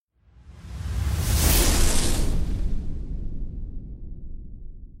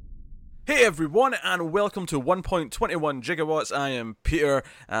Hey everyone, and welcome to 1.21 Gigawatts. I am Peter,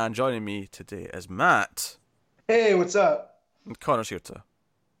 and joining me today is Matt. Hey, what's up? And Connor's here too.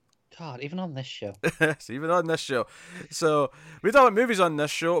 God, even on this show. Even on this show. So, we talk about movies on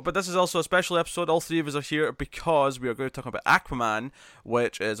this show, but this is also a special episode. All three of us are here because we are going to talk about Aquaman,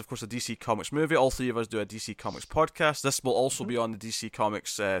 which is, of course, a DC Comics movie. All three of us do a DC Comics podcast. This will also be on the DC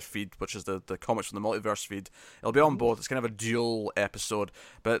Comics feed, which is the Comics from the Multiverse feed. It'll be on both. It's kind of a dual episode,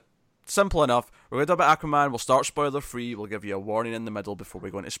 but simple enough. We're going to talk about Aquaman. We'll start spoiler-free. We'll give you a warning in the middle before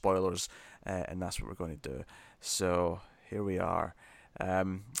we go into spoilers, and that's what we're going to do. So, here we are. So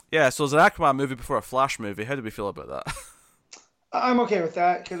there's an Aquaman movie before a Flash movie. How do we feel about that? I'm okay with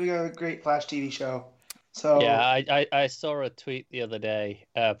that because we got a great Flash TV show. So Yeah, I saw a tweet the other day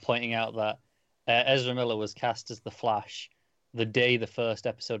pointing out that Ezra Miller was cast as the Flash the day the first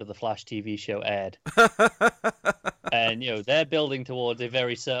episode of the Flash TV show aired. And, they're building towards a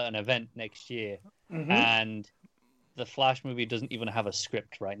very certain event next year. Mm-hmm. And the Flash movie doesn't even have a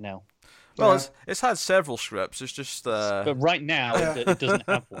script right now. Well, Yeah. it's had several scripts. It's just But right now, it doesn't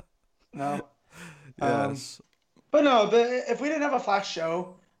have one. no. yes. But if we didn't have a Flash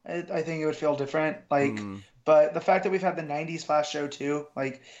show, I think it would feel different. Hmm. But the fact that we've had the '90s Flash show too,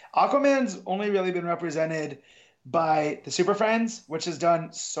 Aquaman's only really been represented by the Super Friends, which has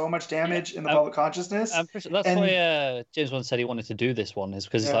done so much damage in the public consciousness. That's And- why James Wan said he wanted to do this one, is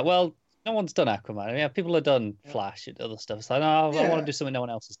because it's Yeah. like, well, no one's done Aquaman. I mean, people have done Flash and other stuff. It's like, no, I Yeah. want to do something no one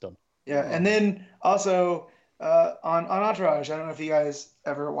else has done. Yeah, and then also on Entourage. I don't know if you guys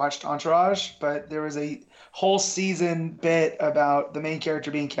ever watched Entourage, but there was a whole season bit about the main character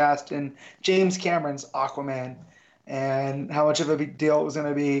being cast in James Cameron's Aquaman and how much of a big deal it was going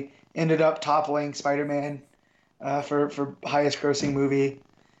to be. Ended up toppling Spider-Man for highest grossing movie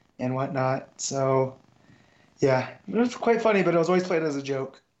and whatnot. So, yeah, it was quite funny, but it was always played as a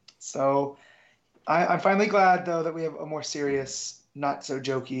joke. So I'm finally glad, though, that we have a more serious, not so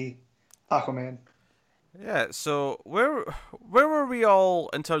jokey Aquaman. Yeah. So where were we all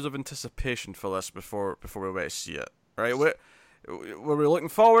in terms of anticipation for this before we went to see it? Right. Were we looking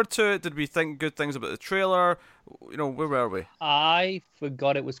forward to it? Did we think good things about the trailer? Where were we? I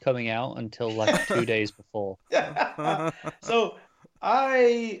forgot it was coming out until like 2 days before. So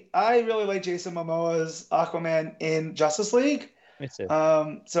I really like Jason Momoa's Aquaman in Justice League. Me too.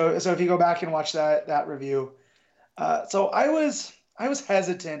 So if you go back and watch that review, so I was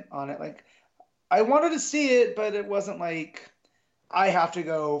hesitant on it. Like I wanted to see it, but it wasn't like I have to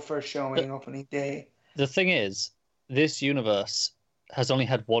go for a showing opening day. The thing is, this universe has only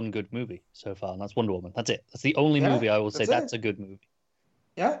had one good movie so far, and that's Wonder Woman. That's it. That's the only Yeah, movie I will say that's that's it. a good movie.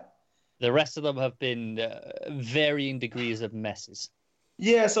 Yeah. The rest of them have been varying degrees of messes.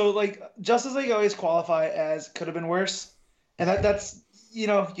 Yeah, so like Justice League always qualify as could have been worse. And that's you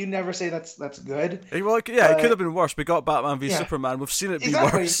never say that's good. Well, it could have been worse. We got Batman v Yeah. Superman. We've seen it be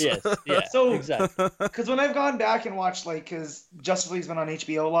Exactly. worse. Yes, yeah, So- exactly. Because when I've gone back and watched, because Justice League's been on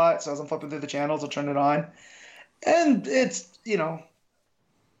HBO a lot, so as I'm flipping through the channels, I'll turn it on. And it's,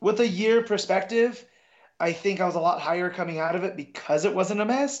 with a year perspective, I think I was a lot higher coming out of it because it wasn't a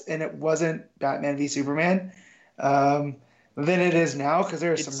mess and it wasn't Batman v Superman than it is now, because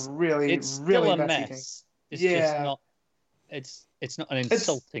there's some really, It's really still a messy mess. things. It's Yeah. just not. It's not an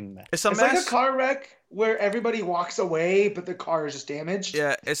insulting mess. It's a It's mess. like a car wreck where everybody walks away, but the car is just damaged.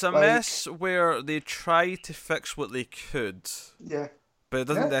 Yeah, it's a Like- mess where they try to fix what they could, Yeah. but it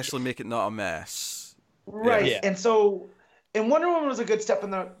doesn't Yeah. actually make it not a mess. Right. Yeah. And so, and Wonder Woman was a good step in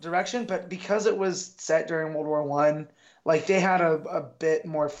the direction, but because it was set during World War One, they had a bit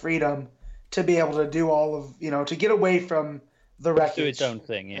more freedom to be able to do all of, to get away from the wreckage. Do its own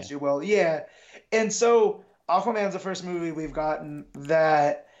thing, yeah. As you will. Yeah. And so Aquaman's the first movie we've gotten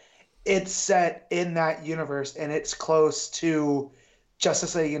that it's set in that universe and it's close to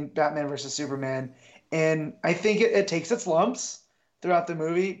Justice League and Batman versus Superman. And I think it takes its lumps throughout the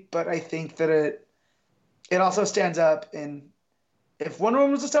movie, but I think that it also stands up. And if Wonder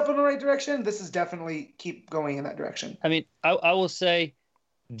Woman was a step in the right direction, this is definitely keep going in that direction. I mean, I will say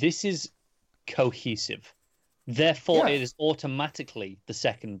this is cohesive. Therefore, Yeah. it is automatically the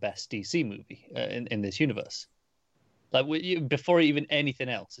second best DC movie in this universe. Before even anything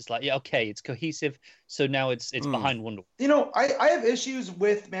else, it's like, yeah, okay, it's cohesive. So now it's behind Wonder Woman. I have issues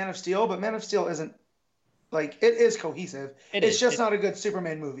with Man of Steel, but Man of Steel isn't it is cohesive. It's just not a good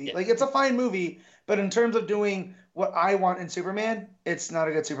Superman movie. Yeah. It's a fine movie, but in terms of doing what I want in Superman, it's not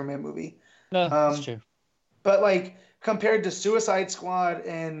a good Superman movie. No, that's true. But compared to Suicide Squad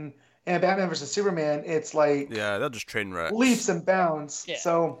and Batman versus Superman, it's Yeah, they're just train wrecks. leaps and bounds. Yeah.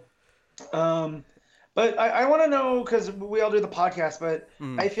 So, But I want to know because we all do the podcast, but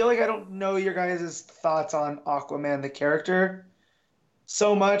Mm. I feel like I don't know your guys' thoughts on Aquaman the character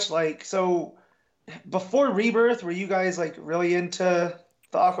so much. Like, so before Rebirth, were you guys like really into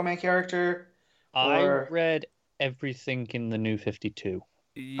the Aquaman character? I Or read everything in the New 52.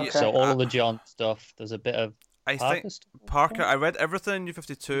 Yeah, Okay. So all of the John stuff. There's a bit of I Parker think stuff. Parker. I read everything in New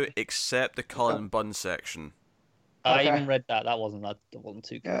 52 except the Cullen Bunn section. I Okay. even read that. That wasn't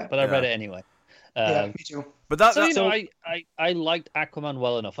too good, Yeah. but I read Yeah. it anyway. yeah, Um, me too. But that, so that you know, So- I liked Aquaman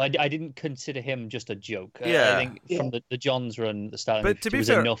well enough. I didn't consider him just a joke. Yeah. I think from the Johns run, the start of But New to 52 be was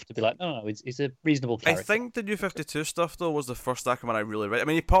fair- enough to be like, no, he's a reasonable I character. think the New 52 stuff though was the first Aquaman I really read. I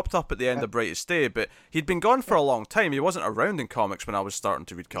mean, he popped up at the end of Brightest Day, but he'd been gone for a long time. He wasn't around in comics when I was starting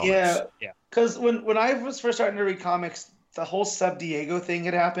to read comics. Yeah, Yeah. Because when I was first starting to read comics, the whole Sub Diego thing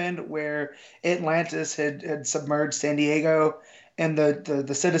had happened, where Atlantis had submerged San Diego, and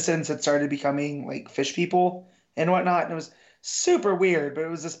the citizens had started becoming like fish people and whatnot, and it was super weird, but it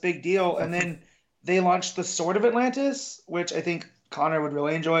was this big deal. And then they launched the Sword of Atlantis, which I think Connor would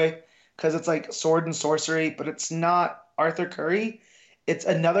really enjoy because it's like sword and sorcery, but it's not Arthur Curry. It's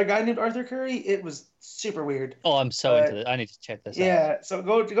another guy named Arthur Curry. It was super weird. Oh, I'm so But- into this. I need to check this out. Yeah, so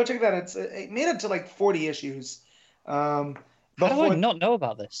go check that. It made it to like 40 issues. How do I Before, not know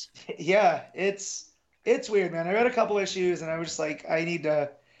about this? yeah, it's weird, man. I read a couple issues and I was just like, I need to.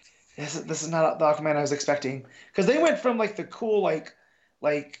 This is not the Aquaman I was expecting because they went from like the cool like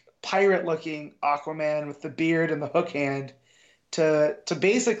pirate looking Aquaman with the beard and the hook hand to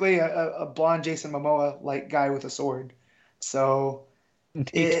basically a blonde Jason Momoa like guy with a sword. So I need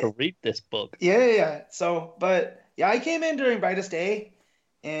It- to read this book. yeah. So, but yeah, I came in during Brightest Day,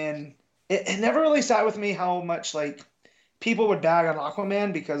 and it never really sat with me how much like people would bag on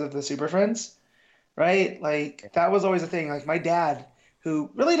Aquaman because of the Super Friends, right? Like that was always a thing. Like my dad,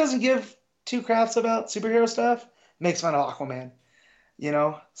 who really doesn't give two craps about superhero stuff, makes fun of Aquaman, you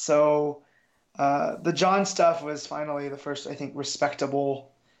know. So the John stuff was finally the first, I think,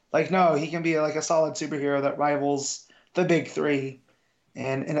 respectable. Like, no, he can be like a solid superhero that rivals the big three,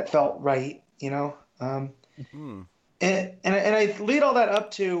 and it felt right, you know. Hmm. And I lead all that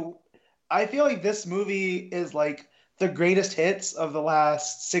up to, I feel like this movie is like the greatest hits of the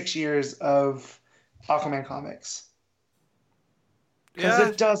last 6 years of Aquaman comics because Yeah.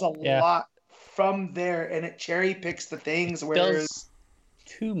 it does a Yeah. lot from there, and it cherry picks the things. Whereas, Does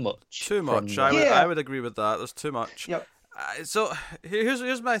too much. Too from much. the- Yeah. I would agree with that. There's too much. Yep. So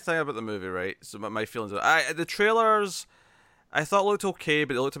here's my thing about the movie, right? So my feelings. The trailers, I thought looked okay,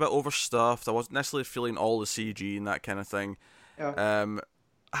 but they looked a bit overstuffed. I wasn't necessarily feeling all the CG and that kind of thing. Yeah.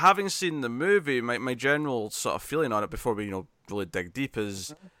 Having seen the movie, my general sort of feeling on it before we really dig deep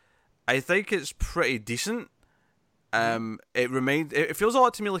is, I think it's pretty decent. It feels a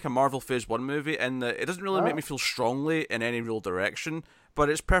lot to me like a Marvel Phase 1 movie in that it doesn't really make me feel strongly in any real direction, but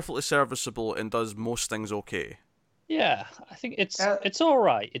it's perfectly serviceable and does most things okay. Yeah, I think it's Yeah. all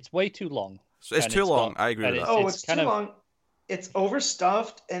right. It's way too long. So it's And too it's long. got- I agree and with it's- that. Oh, it's kind too of- long. It's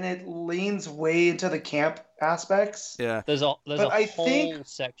overstuffed, and it leans way into the camp aspects. Yeah. There's a But I whole think-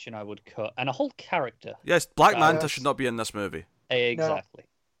 section I would cut and a whole character. Yes, Black Uh, Manta yes. should not be in this movie. Exactly.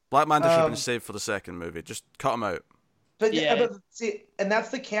 Black Manta should have been Um, saved for the second movie. Just cut him out. But Yeah. but see, and that's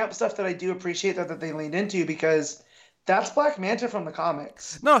the camp stuff that I do appreciate that they leaned into because that's Black Manta from the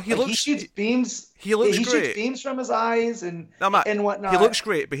comics. No, he Like, looks. he shoots beams. he looks he shoots great. beams from his eyes and No, Matt, whatnot. he looks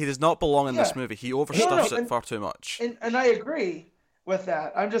great, but he does not belong in this Yeah. movie. He overstuffs No, it and- far too much. and I agree with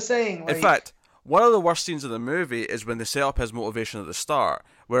that. I'm just saying. Like, In fact, one of the worst scenes of the movie is when they set up his motivation at the start,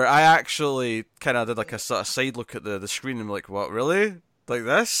 where I actually kind of did like a sort of side look at the screen and I'm like, what, really? Like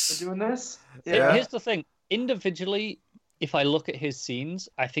we're this? doing this. Yeah. Here's the thing. Individually, if I look at his scenes,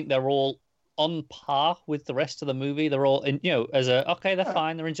 I think they're all on par with the rest of the movie. They're all, they're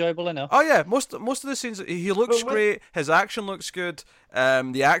fine, they're enjoyable enough. Oh yeah, most of the scenes he looks But with- great. His action looks good.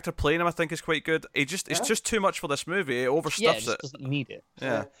 The actor playing him, I think, is quite good. It's Yeah. just too much for this movie. It Yeah, it overstuffs just it. doesn't need it.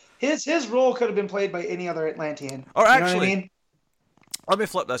 Yeah. His role could have been played by any other Atlantean. Or You know what I actually- mean? Let me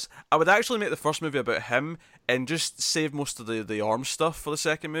flip this. I would actually make the first movie about him and just save most of the arm stuff for the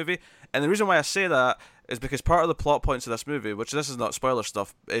second movie. And the reason why I say that is because part of the plot points of this movie, which this is not spoiler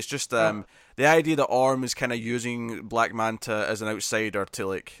stuff, it's just the idea that Orm is kind of using Black Manta as an outsider to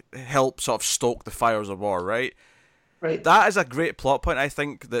like help sort of stoke the fires of war, right? Right. That is a great plot point, I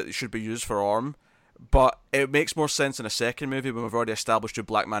think, that should be used for Orm. But it makes more sense in a second movie when we've already established who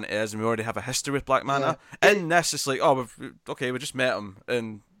Black Manta is and we already have a history with Black Manta. In this, it's like, we just met him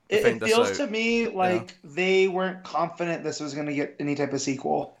and It find this feels out. to me like they weren't confident this was going to get any type of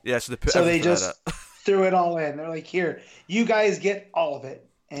sequel. Yeah, so they put So they everything in just it. threw it all in. They're like, here, you guys get all of it.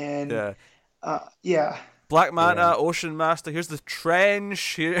 And Yeah. Yeah. Black Manta, Ocean Master. Here's the trench.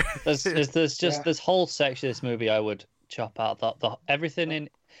 Here. There's just this whole section of this movie I would chop out. Everything in,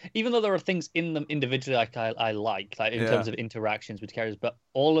 even though there are things in them individually I like in terms of interactions with characters, but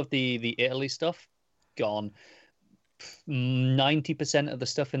all of the Italy stuff gone. 90% of the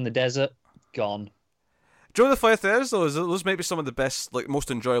stuff in the desert gone. Joe, the funny thing is though, those might be some of the best, like most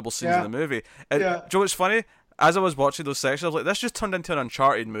enjoyable scenes in the movie. And Joe, it's funny. As I was watching those sections, I was like, "This just turned into an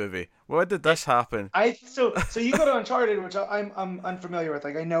Uncharted movie. Why did this happen?" So you go to Uncharted, which I'm unfamiliar with.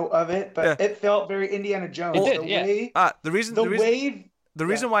 Like I know of it, but it felt very Indiana Jones. It did, The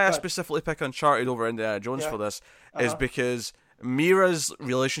reason why I specifically pick Uncharted over Indiana Jones for this is because Mira's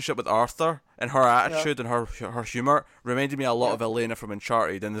relationship with Arthur and her attitude and her humor reminded me a lot of Elena from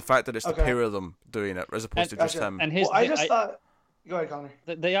Uncharted, and the fact that it's the pair of them doing it as opposed to just him. And I just thought, go ahead, Connor.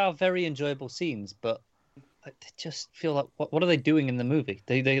 They are very enjoyable scenes, but they just feel like what are they doing in the movie?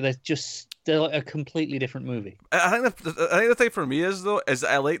 They're like a completely different movie. I think the thing for me is that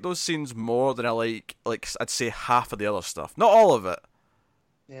I like those scenes more than I like I'd say half of the other stuff. Not all of it.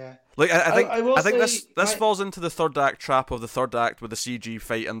 Yeah. Like I think this falls into the third act trap of the third act with the CG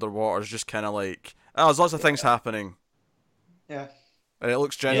fight underwater is just kind of like there's lots of things happening. Yeah. And it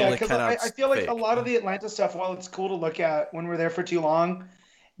looks generally kind of. I feel like a lot of the Atlanta stuff, while it's cool to look at when we're there for too long,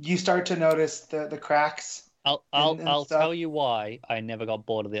 you start to notice the cracks. I'll tell you why I never got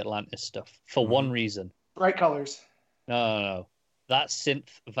bored of the Atlantis stuff. For one reason. Bright colors. No. That synth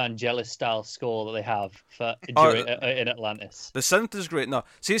Vangelis style score that they have in Atlantis. The synth is great. No,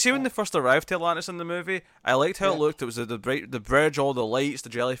 see when they first arrived to Atlantis in the movie, I liked how it looked. It was the bridge, all the lights, the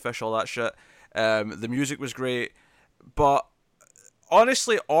jellyfish, all that shit. The music was great, but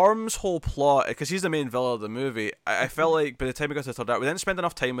honestly, Orm's whole plot, because he's the main villain of the movie, I felt like by the time we got to the third act, we didn't spend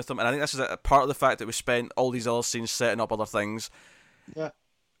enough time with him, and I think this is a part of the fact that we spent all these other scenes setting up other things. Yeah.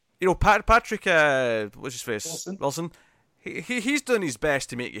 You know, Patrick, what's his face? Wilson. He's doing his best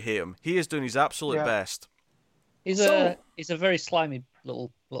to make you hate him. He is doing his absolute best. He's a very slimy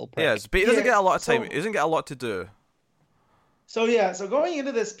little prick. Yes, but he doesn't get a lot of time. He doesn't get a lot to do. So going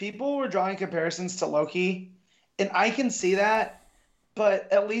into this, people were drawing comparisons to Loki, and I can see that.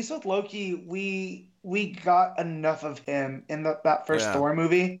 But at least with Loki, we got enough of him in that first Thor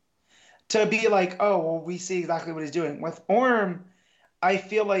movie to be like, oh, well, we see exactly what he's doing. With Orm, I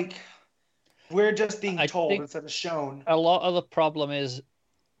feel like we're just being told instead of shown. A lot of the problem is,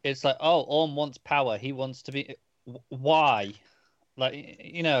 it's like, oh, Orm wants power. He wants to be. Why? Like,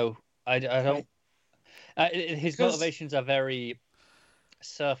 you know, I don't. His motivations are very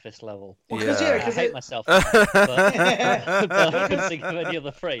surface level. Well, I hate myself, but I couldn't think of any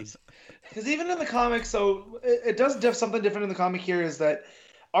other phrase. Because even in the comics, so it does something different in the comic here is that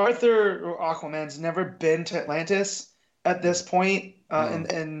Arthur or Aquaman's never been to Atlantis at this point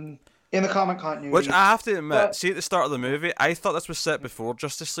in the comic continuity. Which I have to admit, see at the start of the movie, I thought this was set before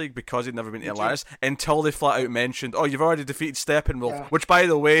Justice League because he'd never been to Atlantis until they flat out mentioned, oh, you've already defeated Steppenwolf, which, by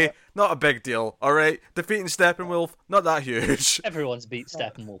the way, not a big deal, alright? Defeating Steppenwolf, not that huge. Everyone's beat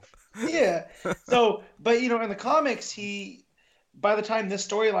Steppenwolf. Yeah. So, but, you know, in the comics, by the time this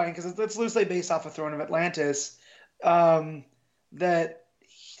storyline, because it's loosely based off of Throne of Atlantis, that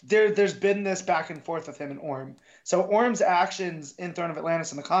there's been this back and forth with him and Orm. So Orm's actions in Throne of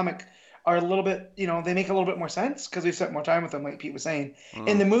Atlantis in the comic are a little bit, you know, they make a little bit more sense because we've spent more time with him, like Pete was saying.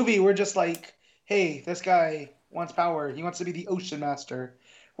 In the movie, we're just like, hey, this guy wants power. He wants to be the Ocean Master,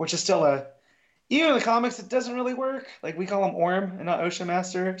 which is still even in the comics, it doesn't really work. Like, we call him Orm and not Ocean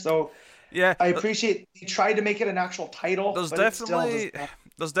Master. So yeah, I appreciate he tried to make it an actual title. There's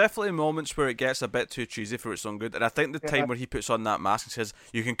definitely moments where it gets a bit too cheesy for its own good. And I think the time where he puts on that mask and says,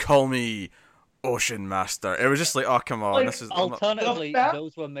 you can call me Ocean Master, it was just like, oh, come on. Like, this is alternatively,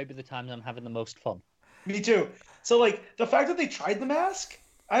 those were maybe the times I'm having the most fun. Me too. So, like, the fact that they tried the mask,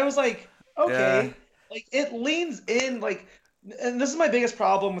 I was like, okay. Yeah. Like, it leans in, like, and this is my biggest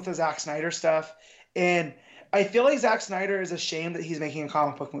problem with the Zack Snyder stuff. And I feel like Zack Snyder is ashamed that he's making a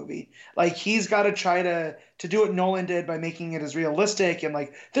comic book movie. Like, he's got to try to do what Nolan did by making it as realistic and,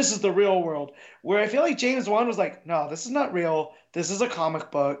 like, this is the real world. Where I feel like James Wan was like, no, this is not real. This is a comic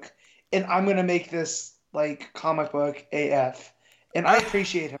book. And I'm going to make this, like, comic book AF. And I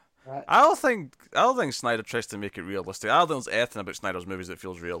appreciate him for that. I don't think Snyder tries to make it realistic. I don't think there's anything about Snyder's movies that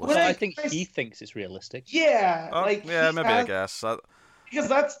feels realistic. Well, I think he thinks it's realistic. Yeah. I guess. Because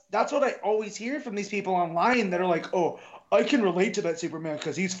that's what I always hear from these people online that are like, oh, I can relate to that Superman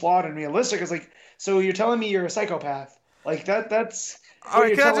because he's flawed and realistic. It's like, so you're telling me you're a psychopath. Like, that's...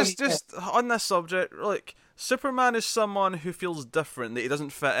 Alright, can I just on this subject, like... Superman is someone who feels different, that he doesn't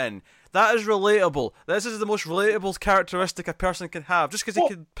fit in. That is relatable. This is the most relatable characteristic a person can have. Just because he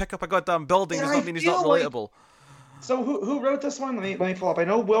can pick up a goddamn building does not mean he's not relatable. So who wrote this one? Let me pull up. I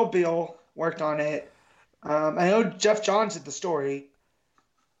know Will Beall worked on it. I know Jeff Johns did the story,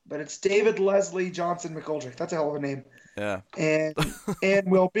 but it's David Leslie Johnson McGoldrick. That's a hell of a name. Yeah. And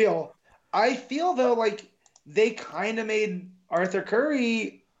Will Beall. I feel though like they kind of made Arthur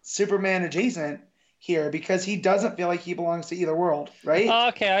Curry Superman adjacent here because he doesn't feel like he belongs to either world,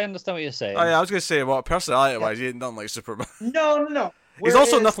 right? Okay, I understand what you're saying. Oh yeah, I was gonna say, well, personality-wise, he ain't nothing like Superman. No. He's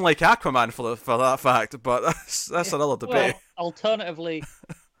also nothing like Aquaman for that fact, but that's another debate. Well, alternatively,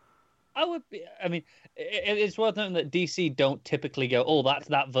 I mean, it's worth noting that DC don't typically go, oh, that's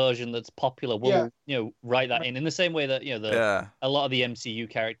that version that's popular. We'll write that in the same way that a lot of the MCU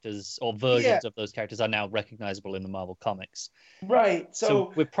characters or versions of those characters are now recognizable in the Marvel comics. Right.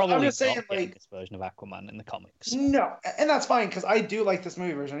 So we're probably I'm just saying, not getting this version of Aquaman in the comics. No, and that's fine because I do like this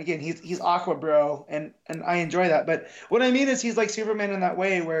movie version. Again, he's Aqua Bro, and I enjoy that. But what I mean is he's like Superman in that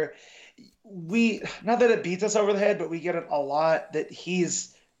way where we, not that it beats us over the head, but we get it a lot that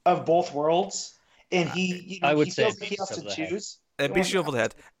he's of both worlds. And he feels like he has to choose. It beats you over the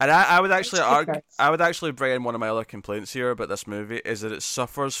head. And I would actually argue, I would actually bring in one of my other complaints here about this movie is that it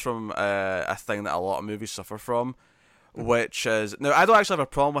suffers from a thing that a lot of movies suffer from, which is, now I don't actually have a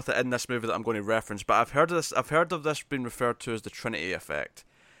problem with it in this movie that I'm going to reference, but I've heard of this being referred to as the Trinity effect.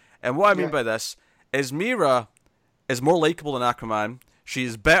 And what I mean by this is Mera is more likable than Aquaman.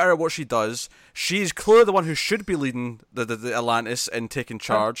 She's better at what she does. She's clearly the one who should be leading the Atlantis and taking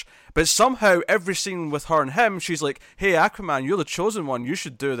charge. But somehow, every scene with her and him, she's like, hey, Aquaman, you're the chosen one. You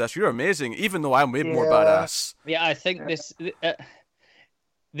should do this. You're amazing, even though I'm way more badass. Yeah, I think this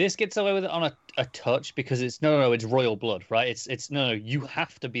gets away with it on a touch because it's, no, it's royal blood, right? It's no, you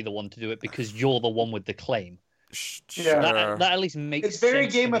have to be the one to do it because you're the one with the claim. Sure. That at least makes sense. It's very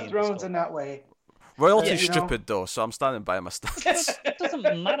Game of Thrones in that way. Royalty's stupid, though, so I'm standing by my stance. It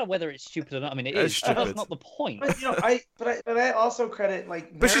doesn't matter whether it's stupid or not. I mean, it's stupid. That's not the point. But I also credit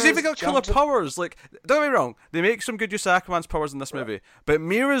like. But she's even got killer powers. Like, don't get me wrong, they make some good use of Aquaman's powers in this movie. But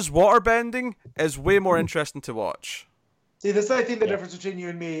Mera's waterbending is way more interesting to watch. See, this is, I think, the difference between you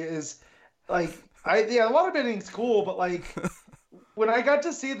and me is, like, waterbending's cool, but like, when I got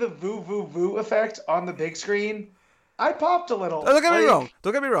to see the voo voo voo effect on the big screen, I popped a little. Don't get me wrong.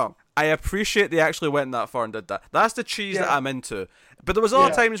 Don't get me wrong. I appreciate they actually went that far and did that. That's the cheese that I'm into. But there was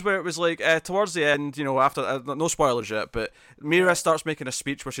other times where it was like, towards the end, after, no spoilers yet, but Mera starts making a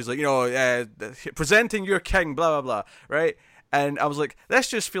speech where she's like, presenting your king, blah, blah, blah, right? And I was like, this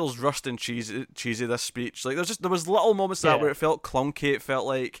just feels rushed and cheesy, this speech. Like, there was little moments of that where it felt clunky, it felt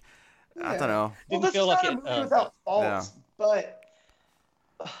like, I don't know. Well, this is not a movie without faults, but,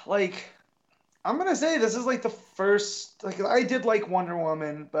 like... I'm gonna say this is like the first. Like I did like Wonder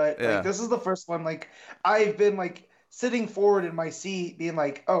Woman, but like this is the first one. Like I've been like sitting forward in my seat, being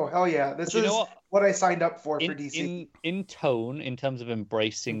like, "Oh hell yeah, this is what I signed up for DC." In tone, in terms of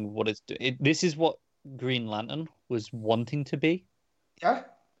embracing what it's doing, this is what Green Lantern was wanting to be. Yeah.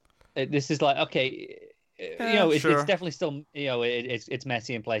 This is like it's definitely still it's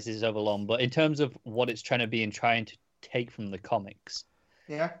messy in places, it's overlong, but in terms of what it's trying to be and trying to take from the comics.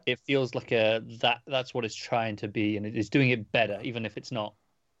 Yeah, it feels like that's what it's trying to be, and it is doing it better, even if it's not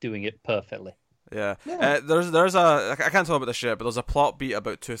doing it perfectly. Yeah. There's a I can't talk about this yet, but there's a plot beat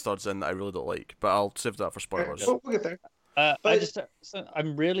about 2/3 in that I really don't like, but I'll save that for spoilers. We'll get there.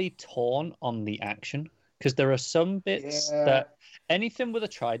 I'm really torn on the action because there are some bits that anything with a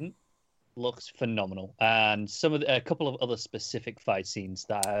trident looks phenomenal, and a couple of other specific fight scenes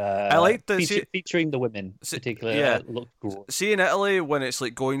that I like featuring the women particularly look great. See in Italy when it's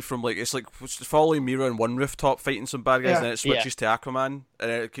like going from like it's like following Mera on one rooftop fighting some bad guys, and then it switches to Aquaman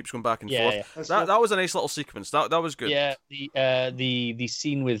and it keeps going back and forth. That was a nice little sequence. That was good. Yeah, the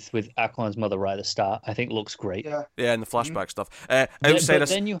scene with Aquaman's mother right at the start I think looks great. Yeah, and the flashback stuff. Outside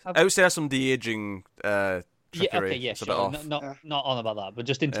of some de-aging. Sure. Not on about that, but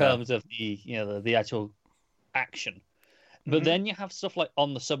just in terms of the actual action. But then you have stuff like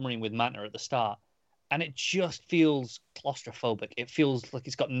on the submarine with Manta at the start, and it just feels claustrophobic. It feels like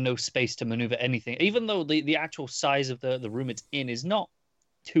it's got no space to maneuver anything, even though the actual size of the room it's in is not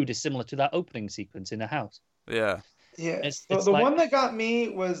too dissimilar to that opening sequence in the house. Yeah. Yeah, the one that got me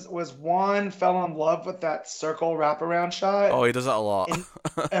was Juan fell in love with that circle wraparound shot. Oh, he does that a lot.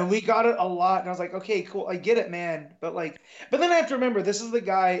 and we got it a lot, and I was like, okay, cool, I get it, man. But then I have to remember, this is the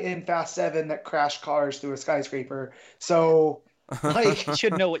guy in Fast 7 that crashed cars through a skyscraper. So Like, You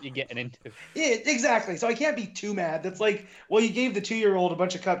should know what you're getting into. yeah, exactly. So I can't be too mad. That's like, well, you gave the 2-year-old a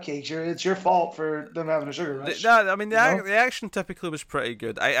bunch of cupcakes. It's your fault for them having a sugar rush. I mean, the action typically was pretty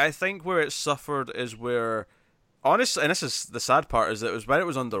good. I think where it suffered is where, honestly, and this is the sad part, is that it was when it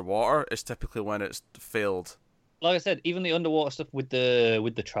was underwater is typically when it's failed. Like I said, even the underwater stuff with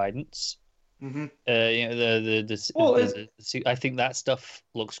the tridents, Mm-hmm. I think that stuff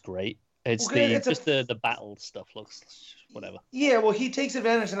looks great. It's the battle stuff looks whatever. Yeah, well, he takes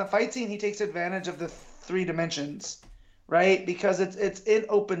advantage in the fight scene. He takes advantage of the 3 dimensions, right? Because it's in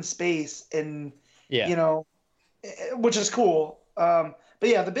open space and which is cool. But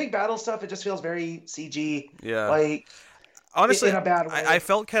yeah, the big battle stuff, it just feels very CG. Yeah, like honestly, in a bad way. I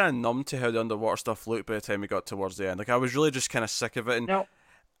felt kind of numb to how the underwater stuff looked by the time we got towards the end. Like I was really just kind of sick of it. And no.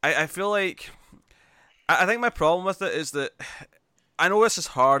 I feel like I think my problem with it is that I know this is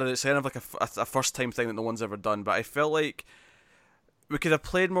hard and it's kind of like a first time thing that no one's ever done, but I felt like we could have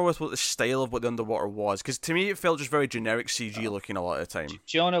played more with what the style of what the underwater was, because to me it felt just very generic CG looking a lot of the time. Do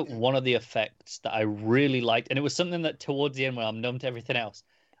you know one of the effects that I really liked, and it was something that towards the end when I'm numb to everything else,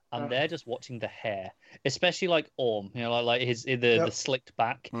 I'm there just watching the hair, especially like Orm, like the slicked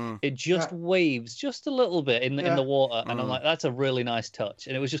back. It just waves just a little bit in the water, and I'm like, that's a really nice touch,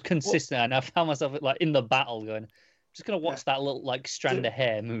 and it was just consistent. And I found myself like in the battle going, I'm just gonna watch that little like strand of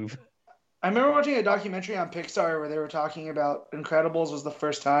hair move. I remember watching a documentary on Pixar where they were talking about Incredibles was the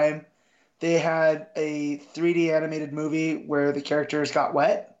first time they had a 3D animated movie where the characters got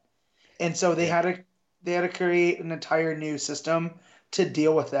wet, and so they had to create an entire new system to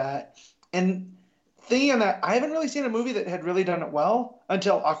deal with that. And thinking on that, I haven't really seen a movie that had really done it well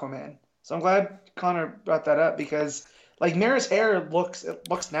until Aquaman. So I'm glad Connor brought that up, because like Mara's hair looks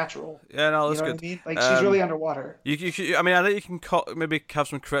natural. Yeah, no, that's good. What I mean? Like she's really underwater. I mean, I think you can maybe have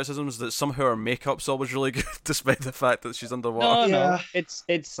some criticisms that somehow her makeup's always really good, despite the fact that she's underwater. No,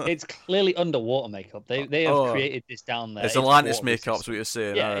 it's clearly underwater makeup. They have created this down there. It's Atlantis makeup's what you're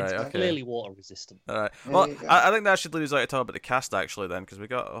saying. Yeah, all right, it's clearly water resistant. All right. Well, I think that should lead us out to talk about the cast actually then, because we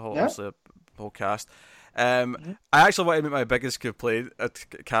got obviously a whole cast. I actually want to make my biggest complaint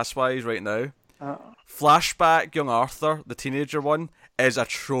cast-wise right now. Flashback young Arthur, the teenager one, is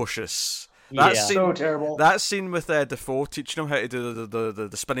atrocious. That scene, so terrible. That scene with Defoe teaching him how to do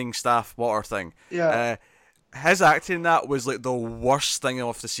the spinning staff water thing. Yeah. His acting in that was like the worst thing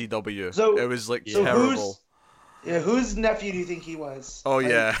off the CW. So, it was like terrible. Whose nephew do you think he was? Oh,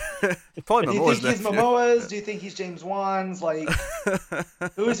 yeah. Probably Momoa's Do you think he's Momoa's? Do you think he's James Wan's? Like,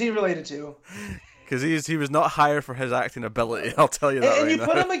 who is he related to? Because he was not hired for his acting ability. I'll tell you that. And right you now.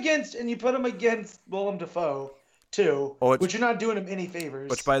 put him against Willem Dafoe too, which you're not doing him any favors.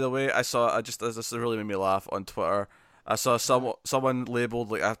 Which, by the way, this really made me laugh on Twitter. I saw someone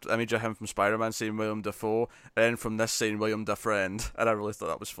labelled like an image of him from Spider-Man saying William Dafoe, and then from this saying William Dafriend, and I really thought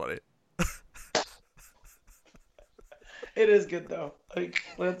that was funny. It is good though. Like,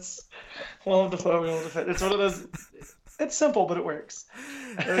 Willem Dafoe. It's one of those. It's simple, but it works.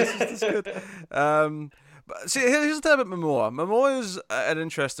 It's good. But see, here's the thing about Momoa. Momoa is an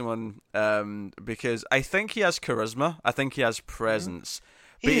interesting one because I think he has charisma. I think he has presence.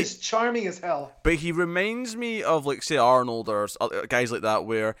 He is charming as hell. But he reminds me of, like, say, Arnold or guys like that,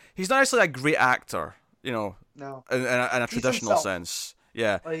 where he's not actually a great actor, you know, no, in a traditional sense.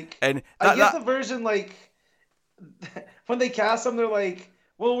 Yeah. Like, and I get the version, like, when they cast him, they're like,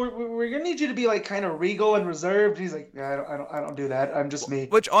 well, we're gonna need you to be like kind of regal and reserved. He's like, yeah, I don't do that. I'm just me.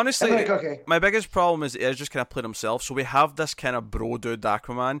 Which honestly, like, okay. My biggest problem is just kind of playing himself. So we have this kind of bro dude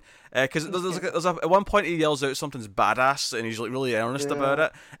Aquaman, because at one point he yells out something's badass and he's like really earnest about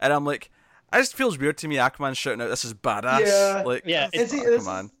it, and I'm like, it just feels weird to me. Aquaman shouting out, "This is badass." Yeah, like, it's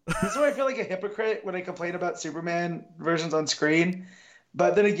Aquaman. This is where I feel like a hypocrite when I complain about Superman versions on screen.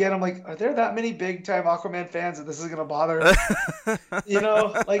 But then again, I'm like, are there that many big-time Aquaman fans that this is going to bother? You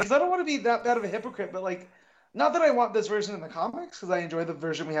know? Like, because I don't want to be that bad of a hypocrite, but, like, not that I want this version in the comics, because I enjoy the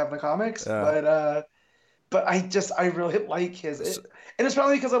version we have in the comics, but I really like his... and it's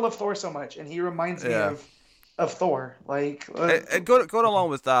probably because I love Thor so much, and he reminds me of Thor. Like, going along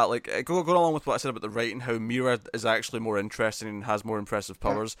with that, like, going along with what I said about the writing, how Mira is actually more interesting and has more impressive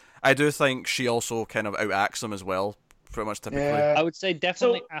powers, I do think she also kind of outacts him as well. Pretty much typically. Yeah. I would say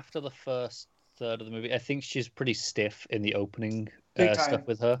definitely after the first third of the movie. I think she's pretty stiff in the opening stuff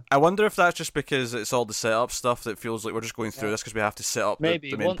with her. I wonder if that's just because it's all the setup stuff that feels like we're just going through this because we have to set up the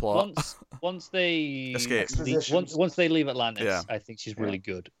main plot. Once they escape, once they leave Atlantis, I think she's really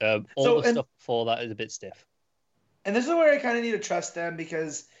good. All the stuff before that is a bit stiff. And this is where I kind of need to trust them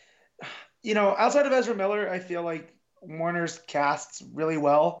because, you know, outside of Ezra Miller, I feel like Warner's casts really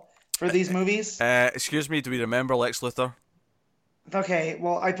well for these movies. Excuse me, do we remember Lex Luthor? Okay,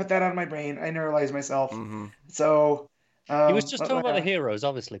 well, I put that out of my brain. I neuralized myself. Mm-hmm. So, He was just talking about the yeah, heroes,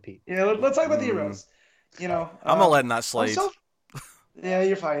 obviously, Pete. yeah. Let's talk about the Mm. heroes. You know, I'm not letting that I'm slide. still. Yeah,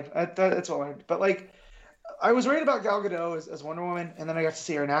 you're fine. That's what I learned. But like, I was worried about Gal Gadot as Wonder Woman, and then I got to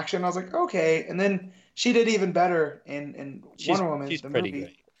see her in action. I was like, okay. And then she did even better in Wonder Woman, She's the pretty movie.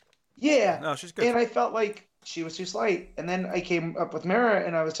 great. Yeah, No, she's good. and I felt like she was too slight. And then I came up with Mara,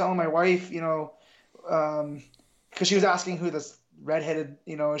 and I was telling my wife, because she was asking who this redheaded,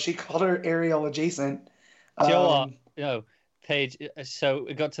 she called her Ariel adjacent. Do you know what? Um, Paige. So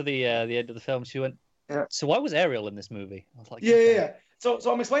it got to the end of the film. She went. yeah, So why was Ariel in this movie? I was like, yeah, yeah, okay. yeah. So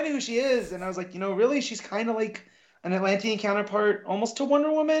I'm explaining who she is, and I was like, really, she's kind of like an Atlantean counterpart, almost to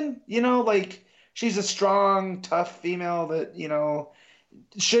Wonder Woman. Like she's a strong, tough female that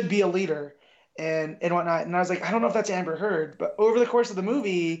should be a leader and whatnot. And I was like, I don't know if that's Amber Heard, but over the course of the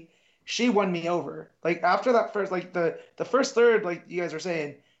movie, she won me over. Like after that first, like the first third, like you guys were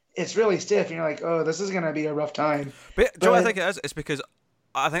saying, it's really stiff, and you're like, oh, this is gonna be a rough time. But do you know what I But think it is? It's because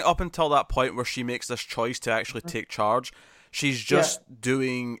I think up until that point where she makes this choice to actually take charge, she's just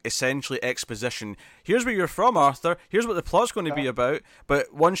doing essentially exposition. Here's where you're from, Arthur. Here's what the plot's going to be about.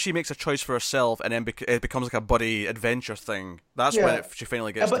 But once she makes a choice for herself, and then it becomes like a buddy adventure thing, that's when she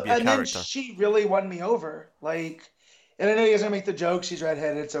finally gets to be a and character. then she really won me over. Like, and I know you guys are gonna make the joke she's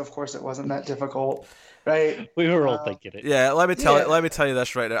redheaded, so of course it wasn't that difficult, right? We were all thinking it. Yeah, let me tell you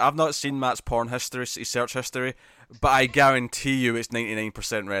this right now. I've not seen Matt's porn history, his search history, but I guarantee you it's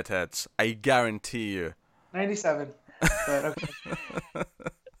 99% redheads. I guarantee you. 97.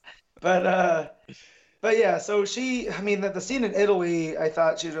 But okay. But yeah, so I mean, the scene in Italy, I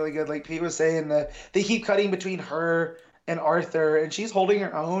thought she was really good. Like Pete was saying, they keep cutting between her and Arthur, and she's holding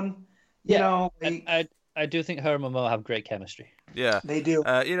her own. I do think her and Momoa have great chemistry. Yeah, they do.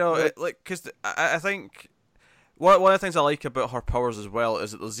 Because I think one of the things I like about her powers as well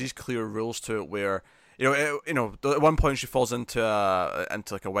is that there's these clear rules to it where at one point she falls into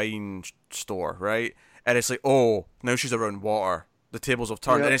like a wine store, right? And it's like, oh, now she's around water. The tables have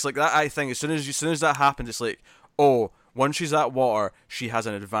turned, and it's like that. I think as soon as that happens, it's like, oh, once she's at water, she has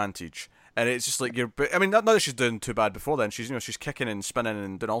an advantage, and it's just like I mean, not that she's doing too bad before then. She's kicking and spinning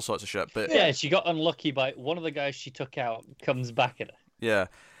and doing all sorts of shit. But yeah, she got unlucky by one of the guys she took out comes back at her. Yeah.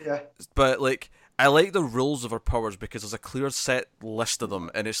 Yeah. But like, I like the rules of her powers because there's a clear set list of them,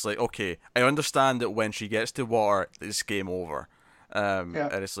 and it's like, okay, I understand that when she gets to water, it's game over. And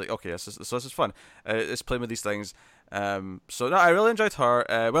it's like, okay, so this is fun. It's playing with these things. So no, I really enjoyed her.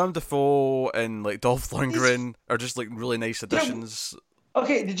 Willem Dafoe and like Dolph Lundgren are just like really nice additions.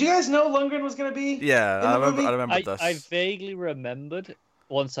 Okay, did you guys know Lundgren was gonna be? Yeah, I remember this. I vaguely remembered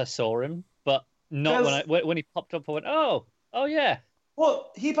once I saw him, but not when he popped up. I went, oh yeah.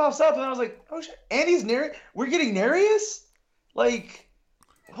 Well, he pops up, and I was like, oh shit, Andy's Nereus. We're getting Nereus. Like,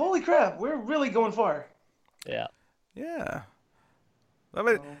 holy crap, we're really going far. Yeah. Yeah. I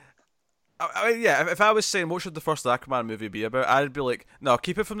mean, yeah. If I was saying what should the first Aquaman movie be about, I'd be like, no,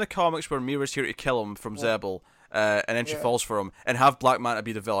 keep it from the comics where Mira's here to kill him from Zebul, and then she falls for him, and have Black Manta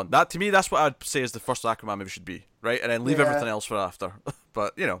be the villain. That to me, that's what I'd say is the first Aquaman movie should be, right? And then leave everything else for after.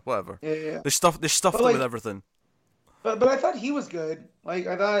 But whatever. Yeah. They stuffed it with everything. But I thought he was good. Like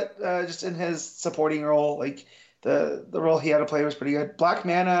I thought, just in his supporting role, like the role he had to play was pretty good. Black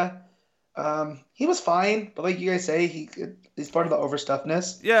Manta. He was fine, but like you guys say, he's part of the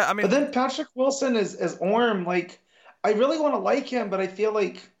overstuffedness. Yeah, I mean, but then Patrick Wilson as Orm, like I really want to like him, but I feel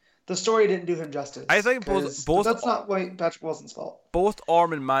like the story didn't do him justice. I think both that's not like Patrick Wilson's fault. Both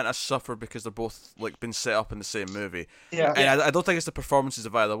Orm and Manta suffer because they're both like been set up in the same movie. Yeah, and I don't think it's the performances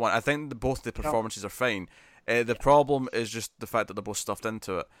of either one. I think both the performances are fine. The problem is just the fact that they're both stuffed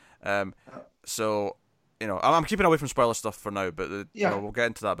into it. So. I'm keeping away from spoiler stuff for now, but we'll get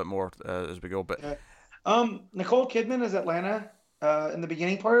into that a bit more as we go. But Nicole Kidman as Atlanta in the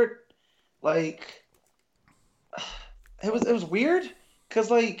beginning part, like it was weird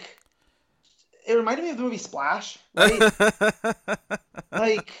because like it reminded me of the movie Splash, right? Like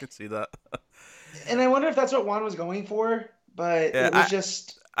I could see that, and I wonder if that's what Juan was going for, but it was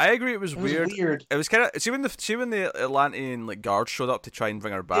just. I agree. It was weird. It was kind of see when the Atlantean like guards showed up to try and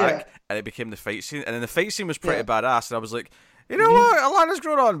bring her back, and it became the fight scene, and then the fight scene was pretty badass, and I was like, you know what, Atlanta's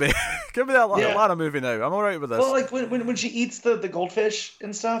grown on me. Give me that Atlanta movie now. I'm all right with this. Well, like when she eats the goldfish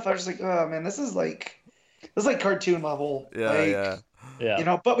and stuff, I was just like, oh man, this is like cartoon level. Yeah.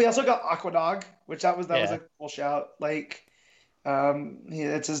 But we also got Aquadog, which that was a cool shout. Like,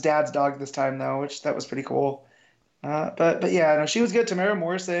 it's his dad's dog this time though, which that was pretty cool. But yeah, no, she was good. Tamara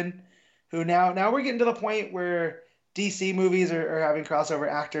Morrison, who now we're getting to the point where DC movies are having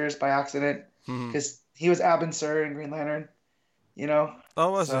crossover actors by accident because he was Abin Sur in Green Lantern. you know.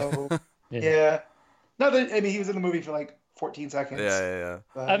 Oh, was So it? yeah, not that, I mean, he was in the movie for like 14 seconds. Yeah.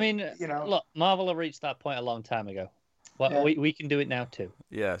 But, I mean, you know, look, Marvel have reached that point a long time ago. Well, Yeah. we can do it now too.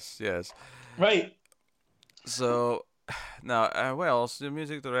 Yes. right. So, now, what else? The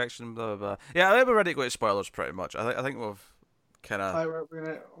music direction, blah, blah, blah. Yeah, I think we're ready to go to spoilers pretty much. I think we've kind of All right,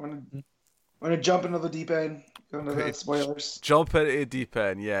 we're gonna jump into the deep end, go into the spoilers. jump into the deep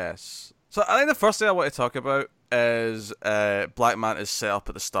end, yes. So, I think the first thing I want to talk about is Black Manta's setup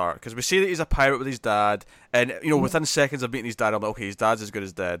at the start. Because we see that he's a pirate with his dad, and, you know, within seconds of meeting his dad, I'm like, okay, his dad's as good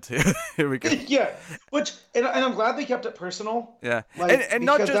as dead. Here we go. Yeah, which, and I'm glad they kept it personal. Yeah. Like, And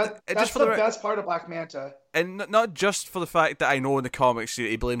not because just, that's just for the the best part of Black Manta. And not just for the fact that I know in the comics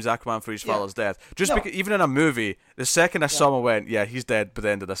he blames Aquaman for his Yeah. father's death. Just No. because, even in a movie, the second I saw him, I went, yeah, he's dead by the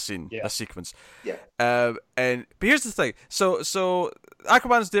end of this scene, Yeah. this sequence. Yeah. But here's the thing. So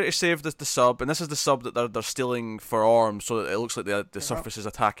Aquaman's there to save the sub, and this is the sub that they're stealing for arms, so that it looks like the surface is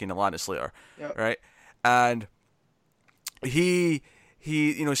attacking Atlantis later, Yep. right? And he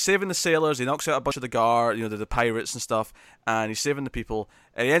saving the sailors. He knocks out a bunch of the guard, the pirates and stuff, and he's saving the people.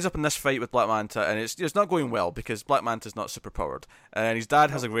 And he ends up in this fight with Black Manta, and it's not going well because Black Manta's not super powered, and his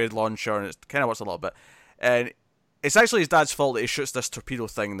dad has a grenade launcher, and it kind of works a little bit. And it's actually his dad's fault that he shoots this torpedo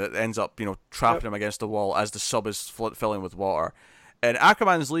thing that ends up, trapping him against the wall as the sub is filling with water. And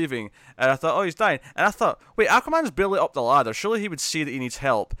Aquaman's leaving, and I thought, oh, he's dying. And I thought, wait, Aquaman's barely up the ladder. Surely he would see that he needs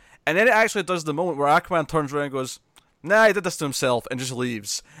help. And then it actually does the moment where Aquaman turns around and goes, nah, he did this to himself, and just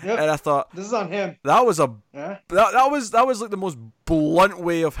leaves. Yep. And I thought, This is on him. that was Yeah. that was like the most blunt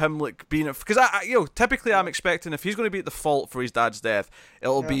way of him like being, because typically I'm expecting if he's going to be at the fault for his dad's death,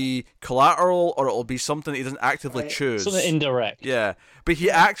 it'll be collateral or it'll be something that he doesn't actively Right. choose. Something indirect. Yeah, but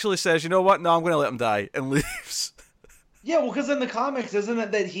he actually says, you know what? No, I'm going to let him die, and leaves. Yeah, well, because in the comics, isn't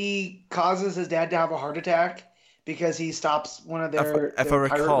it that he causes his dad to have a heart attack because he stops one of their If I their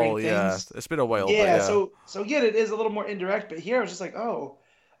pirate recall, ring yeah, things? it's been a while. Yeah, but yeah. so yeah, it is a little more indirect, but here I was just like, oh,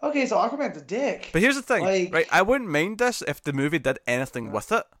 okay, so Aquaman's a dick. But here's the thing, Like- right? I wouldn't mind this if the movie did anything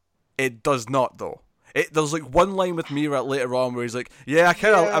with it. It does not, though. There's like one line with Mira later on where he's like, "Yeah,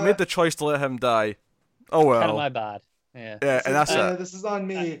 I made the choice to let him die. Oh well." Kind of my bad. Yeah. Yeah, and that's it. This is on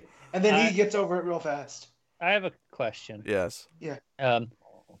me. And then he gets over it real fast. I have a question. Yes.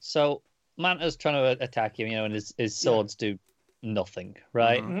 So Manta's trying to attack him, and his swords do nothing,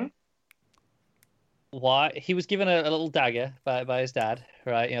 right? Mm-hmm. Why? He was given a little dagger by his dad,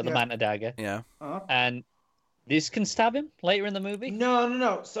 right? The Yeah. Manta dagger, Yeah. Uh-huh. and this can stab him later in the movie.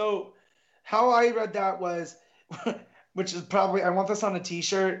 No. So how I read that was, which is probably, I want this on a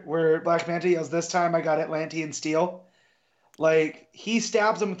T-shirt where Black Manta yells, "This time I got Atlantean steel." Like, he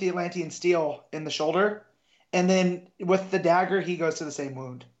stabs him with the Atlantean steel in the shoulder, and then with the dagger he goes to the same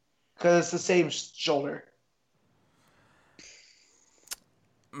wound because it's the same shoulder.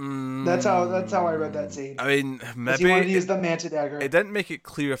 That's how I read that scene. I mean, 'Cause maybe he wanted to use the Manta dagger. it didn't make it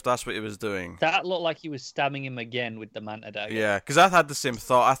clear if that's what he was doing. That looked like he was stabbing him again with the Manta dagger. Yeah, because I had the same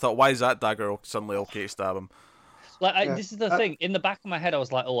thought. I thought, why is that dagger suddenly okay to stab him? Like, this is the thing. In the back of my head, I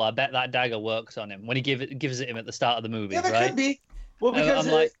was like, "Oh, I bet that dagger works on him." When he gives it him at the start of the movie, Yeah, that right? could be. Well, And because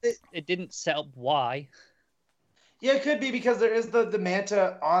I'm like, it didn't set up why. yeah, it could be because there is the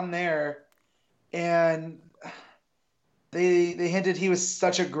Manta on there, and they hinted he was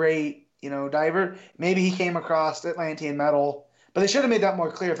such a great diver. Maybe he came across Atlantean metal, but they should have made that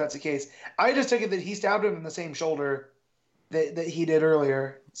more clear if that's the case. I just took it that he stabbed him in the same shoulder that he did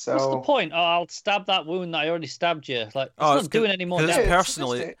earlier. So What's the point? Oh, I'll stab that wound that I already stabbed you. Like, it's Oh, not doing any more 'cause it's damage.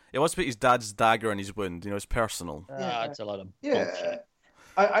 personal. it's just It wants to put his dad's dagger in his wound. It's personal. It's a lot of Yeah, bullshit.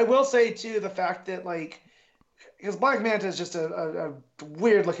 I will say too the fact that because Black Manta is just a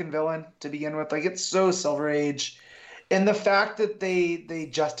weird looking villain to begin with. Like, it's so Silver Age, and the fact that they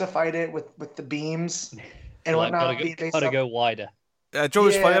justified it with the beams and Like, whatnot. gotta go wider. Joe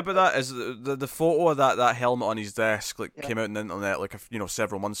was funny Yeah, about that is the photo of that helmet on his desk came out on the internet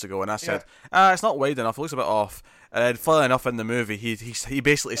several months ago, and I said it's not wide enough, it looks a bit off. And then funnily enough in the movie he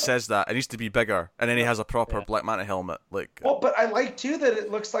basically says that it needs to be bigger, and then he has a proper Black Manta helmet. Well, but I like too that it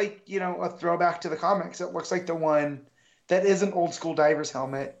looks like a throwback to the comics. It looks like the one that is an old school diver's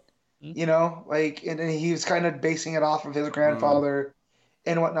helmet. And he was kind of basing it off of his grandfather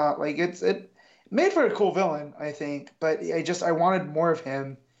and whatnot. Like, it made for a cool villain, I think. But I wanted more of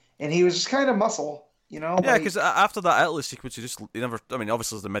him, and he was just kind of muscle. Yeah, because after that Italy sequence, he never. I mean,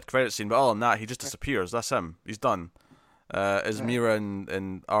 obviously there's the mid-credit scene, but other than that, he just disappears. That's him. He's done. As Mira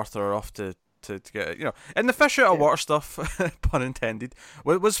and Arthur are off to get and the fish out of water stuff, pun intended.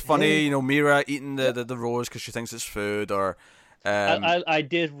 Was funny. Mira eating the rose because she thinks it's food, or I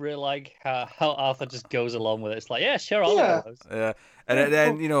did really like how Arthur just goes along with it. It's like, yeah, sure, I'll Yeah. go those. Yeah, and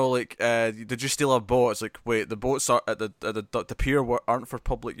then like, did you steal a boat? It's like, wait, the boats are at the pier aren't for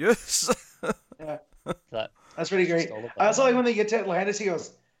public use. Yeah, That that's pretty great. stole it. I also like when they get to Atlantis, he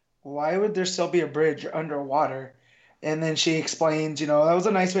goes, "Why would there still be a bridge underwater?" And then she explains, that was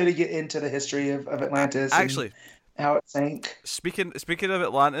a nice way to get into the history of Atlantis. and Actually, how it sank. speaking of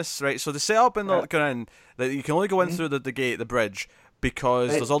Atlantis, right? So they set up in the going in that you can only go in through the gate, the bridge, because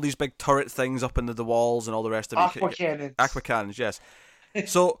Right. there's all these big turret things up into the walls and all the rest of it. Aqua cannons. Aqua cannons, yes.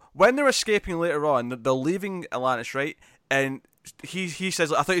 So when they're escaping later on, they're leaving Atlantis, right? And he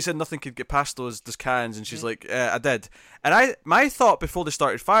says, I thought you said nothing could get past those cannons, and she's like, I did. And my thought before they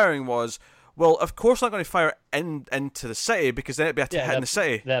started firing was, well, of course not going to fire into the city, because then it'd be a hit in the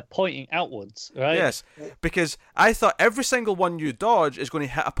city. They're pointing outwards, right? Yes, because I thought every single one you dodge is going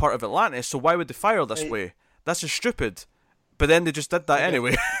to hit a part of Atlantis, so why would they fire this Right. way? That's just stupid. But then they just did that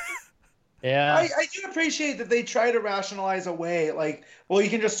anyway. Yeah. I do appreciate that they try to rationalize a way, like, well, you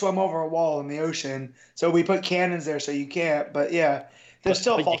can just swim over a wall in the ocean, so we put cannons there so you can't. But yeah, there's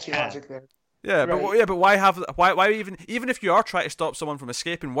still but you faulty can. logic there. Yeah, Right. but why even if you are trying to stop someone from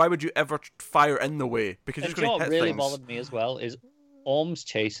escaping, why would you ever fire in the way? Because you're And just going what to hit really things. bothered me as well is Orm's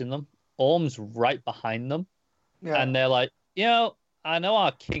chasing them. Orm's right behind them, Yeah. and they're like, I know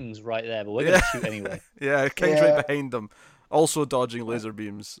our king's right there, but we're gonna shoot anyway. Yeah, King's Yeah. right behind them, also dodging laser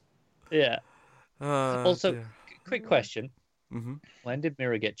beams. Yeah. Also, dear. quick question: Mhm. when did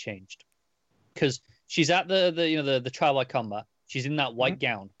Mira get changed? Because she's at the trial by combat. She's in that white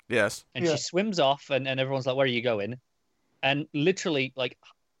gown, Yes. and Yeah. she swims off, and everyone's like, "Where are you going?" And literally, like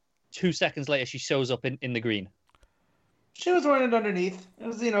 2 seconds later, she shows up in the green. She was wearing it underneath. It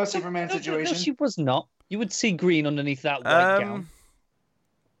was, a Superman No, situation. she was not. You would see green underneath that white gown.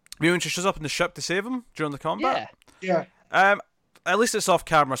 You mean when she shows up in the ship to save him during the combat? Yeah, Yeah. At least it's off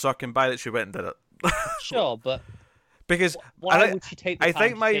camera, so I can buy that she went and did it. sure, but Because why would she take the I time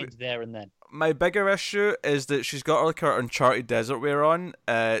think to my- change there and then? my bigger issue is that she's got like her Uncharted desert wear on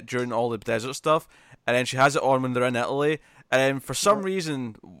during all the desert stuff, and then she has it on when they're in Italy, and then for some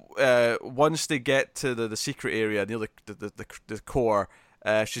reason, once they get to the secret area near the core,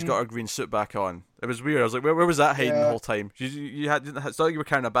 she's got her green suit back on. It was weird. I was like, where was that hiding the Yeah. whole time? It's not like you were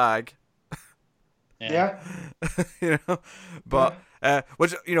carrying a bag. Yeah. But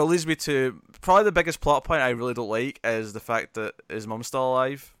which leads me to probably the biggest plot point I really don't like is the fact that his mum's still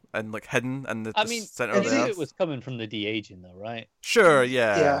alive and like hidden in the I mean, center I of the think earth. it was coming from the de-aging, though, right? Sure,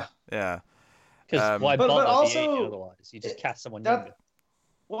 yeah. Because why But bother also, de-aging otherwise? You just cast someone that- younger.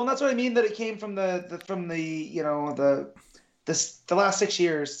 Well, and that's what I mean, that it came from the last 6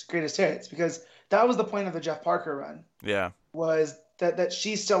 years greatest hits, because that was the point of the Jeff Parker run, Yeah. was that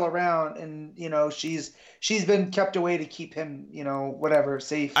she's still around, and she's been kept away to keep him whatever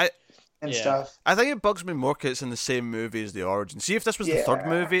safe and Yeah. stuff. I think it bugs me more because it's in the same movie as the origin. See if this was the third Yeah.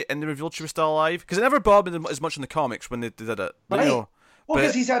 movie and they revealed she was still alive, because it never bothered me as much in the comics when they did it. But Right. you know, Well, but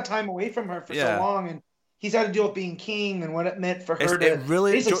because he's had time away from her for Yeah. so long, and he's had to deal with being king and what it meant for her It's- to it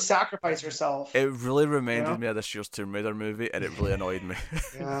really- basically sacrifice herself. it really reminded Yeah. me of this year's Tomb Raider movie, and it really annoyed me.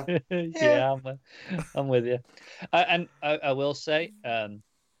 Yeah. Yeah, I'm with you. And I will say,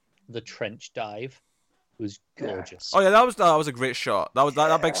 the trench dive was gorgeous. Oh yeah, that was a great shot. That was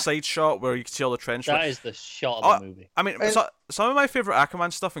that big side shot where you could see all the trench. That is the shot of the movie. I mean, some of my favorite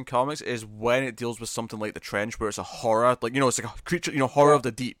Aquaman stuff in comics is when it deals with something like the trench, where it's a horror, like it's like a creature, horror of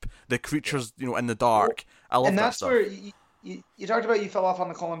the deep, the creatures, in the dark. I love And that that's stuff. where you talked about you fell off on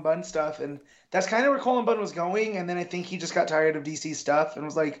the Colin Bunn stuff, and that's kind of where Colin Bunn was going. And then I think he just got tired of DC stuff and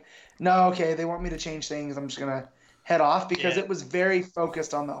was like, no, okay, they want me to change things. I'm just gonna head off, because Yeah. it was very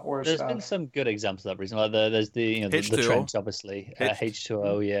focused on the horror There's stuff. been some good examples of that recently. Like there's the the H2O. trench, obviously.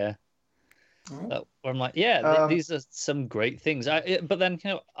 H2O, yeah. Mhm. Where I'm like, these are some great things. But then,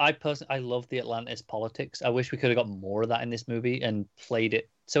 I personally, I love the Atlantis politics. I wish we could have got more of that in this movie and played it.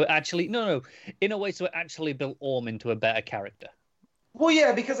 So it actually, no, in a way, so it actually built Orm into a better character. Well,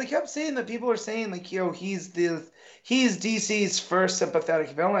 yeah, because I kept saying that people are saying like, he's DC's first sympathetic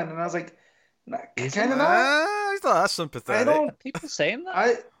villain, and I was like, kind of not. He's not that sympathetic. I don't. Are people saying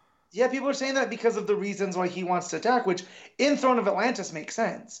that? People are saying that because of the reasons why he wants to attack, which in Throne of Atlantis makes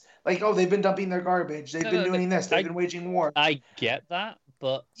sense. Like, they've been dumping their garbage, they've been doing this, they've been waging war. I get that,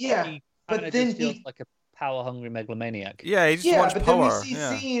 but Yeah, he but kind of then just feels like a power-hungry megalomaniac. Yeah, he just Yeah, wants but power. then we see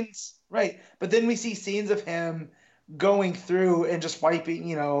yeah. scenes, right? But then we see scenes of him going through and just wiping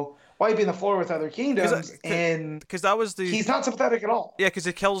the floor with other kingdoms, and Because that was the. he's not sympathetic at all. Yeah, because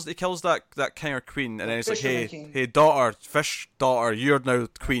he kills that king or queen, and then it's like, Fisherman hey, king. hey, daughter, fish daughter, you're now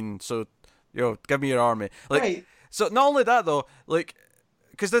queen, so give me your army. Like, Right. So not only that though, like,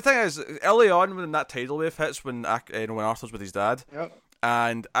 because the thing is, early on when that tidal wave hits, when when Arthur's with his dad, Yep.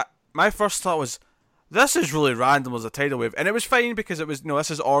 and my first thought was, this is really random as a tidal wave, and it was fine because it was,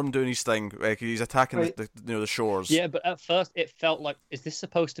 this is Orm doing his thing, like he's attacking Right. the shores. Yeah, but at first it felt like, is this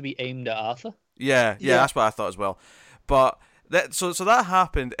supposed to be aimed at Arthur? Yeah, Yeah. that's what I thought as well. But so that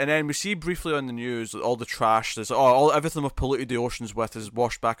happened, and then we see briefly on the news all the trash. There's everything we've polluted the oceans with is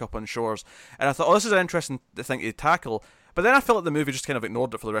washed back up on shores, and I thought, this is an interesting thing to tackle. But then I felt like the movie just kind of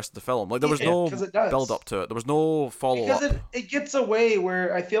ignored it for the rest of the film. Like there was no 'cause it does. build up to it. There was no follow Because up. it gets away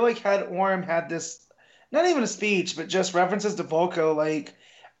where I feel like had Orm had this, not even a speech, but just references to Volko, like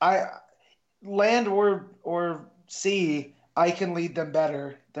land or sea, I can lead them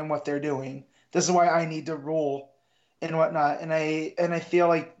better than what they're doing. This is why I need to rule and whatnot. And I feel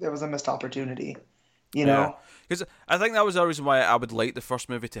like there was a missed opportunity. You know? Because I think that was the reason why I would like the first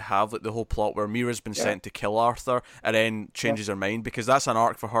movie to have like the whole plot where Mira's been sent to kill Arthur and then changes her mind, because that's an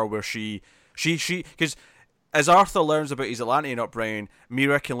arc for her where she because as Arthur learns about his Atlantean upbringing,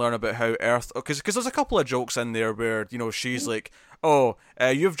 Mira can learn about how Earth, because there's a couple of jokes in there where she's like,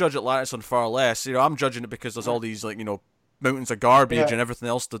 you've judged Atlantis on far less, I'm judging it because there's all these like mountains of garbage and everything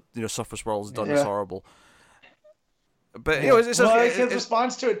else that Surface World has done is horrible. But it's his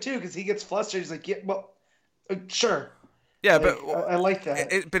response to it too, because he gets flustered. He's like, "Yeah, well, sure." Yeah, like, but I like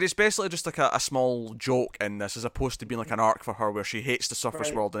that. but it's basically just like a small joke in this, as opposed to being like an arc for her where she hates the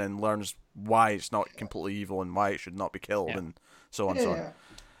Surface World and then learns why it's not completely evil and why it should not be killed and so on and so on.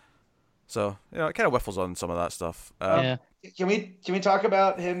 So it kind of whiffles on some of that stuff. Can we talk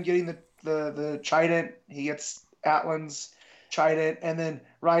about him getting the trident? He gets Atlan's trident and then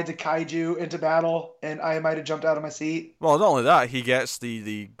rides a kaiju into battle, and I might have jumped out of my seat. Well, not only that, he gets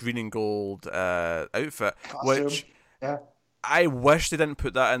the green and gold outfit, Costume. which I wish they didn't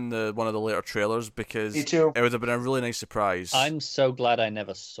put that in one of the later trailers, because Me too. it would have been a really nice surprise. I'm so glad I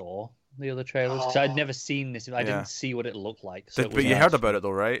never saw the other trailers, because I'd never seen this. I didn't see what it looked like. So but you heard about it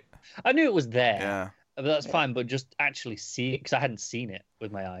though, right? I knew it was there. Yeah. But that's fine, but just actually see it, because I hadn't seen it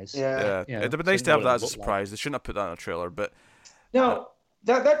with my eyes. Yeah. You know, It'd be nice so to have know that what as a it looked surprise. They shouldn't have put that in a trailer, but No,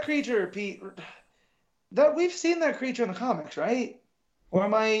 that creature, Pete. That we've seen that creature in the comics, right? Or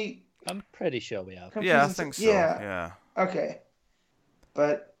am I? I'm pretty sure we have. yeah, I think so. Yeah. Okay.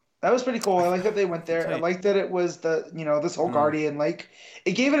 But that was pretty cool. I like that they went there. I like that it was this whole Guardian, like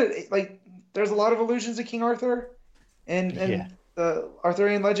it gave it like there's a lot of allusions to King Arthur and the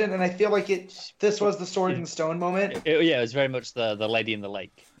Arthurian legend, and I feel like this was the Sword and Stone moment. It was very much the Lady in the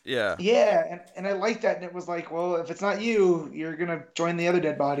Lake. Yeah. Yeah, and I like that, and it was like, well, if it's not you, you're gonna join the other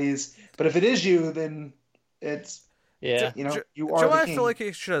dead bodies. But if it is you, then it's you are the king. I feel like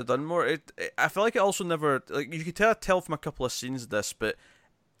it should have done more. I feel like it also never, like, you could tell from a couple of scenes of this, but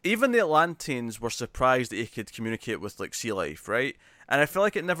even the Atlanteans were surprised that he could communicate with like sea life, right? And I feel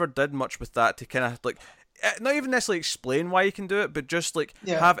like it never did much with that to kind of like not even necessarily explain why you can do it, but just like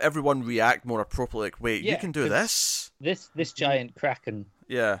have everyone react more appropriately. Like, wait, you can do this? This giant kraken.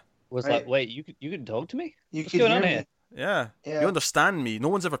 Was like, wait, you can talk to me? What's going on here? Yeah, you understand me. No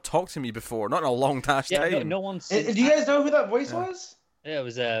one's ever talked to me before, not in a long time. No one's. Do you guys know who that voice was? Yeah, it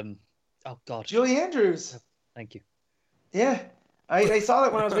was oh god, Julie Andrews. Thank you. Yeah, I saw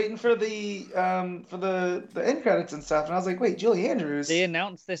that when I was waiting for the end credits and stuff, and I was like, wait, Julie Andrews. They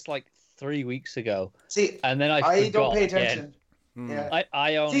announced this like 3 weeks ago. See, and then I don't pay attention. Again. Yeah,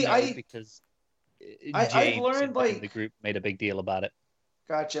 I only know because I've learned the group made a big deal about it.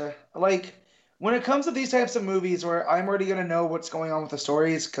 Gotcha. Like, when it comes to these types of movies where I'm already going to know what's going on with the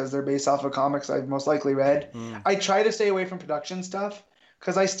stories because they're based off of comics I've most likely read, I try to stay away from production stuff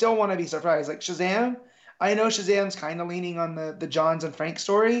because I still want to be surprised. Like Shazam, I know Shazam's kind of leaning on the Johns and Frank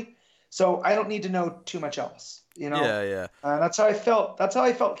story, so I don't need to know too much else. Yeah. That's how I felt. That's how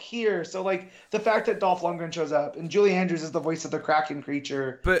I felt here. So, like, the fact that Dolph Lundgren shows up and Julie Andrews is the voice of the Kraken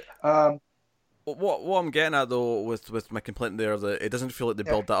creature. But what I'm getting at though with my complaint there, that it doesn't feel like they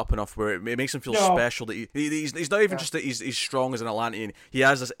build that up enough where it makes him feel special. That he's not even just that he's strong as an Atlantean. He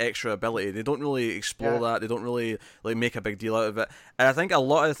has this extra ability. They don't really explore that. They don't really like make a big deal out of it. And I think a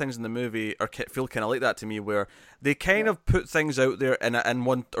lot of the things in the movie feel kind of like that to me, where they kind of put things out there in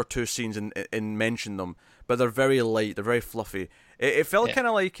one or two scenes and mention them, but they're very light. They're very fluffy. It felt kind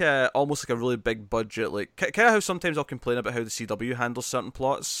of like almost like a really big budget, like kind of how sometimes I'll complain about how the CW handles certain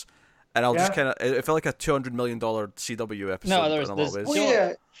plots. And I'll just kind of, it felt like a $200 million CW episode. No, there's in a lot of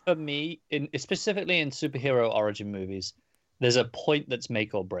ways. For me, specifically in superhero origin movies, there's a point that's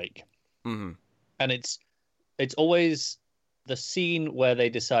make or break. Mm-hmm. And it's always the scene where they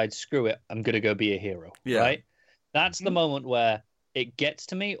decide, screw it, I'm going to go be a hero. Yeah. Right? That's the moment where it gets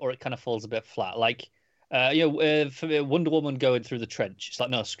to me or it kind of falls a bit flat. Like, For Wonder Woman going through the trench, it's like,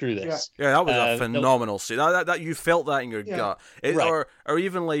 no, screw this. Yeah, that was a phenomenal scene. That you felt that in your Yeah. gut. Right. Or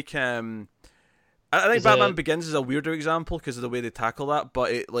even like I think Batman Begins is a weirder example because of the way they tackle that.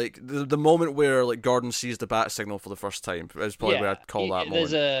 But it like the moment where like Gordon sees the bat signal for the first time is probably where I'd call that moment.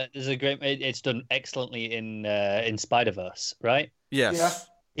 There's a great. It's done excellently in Spider-Verse, right? Yes.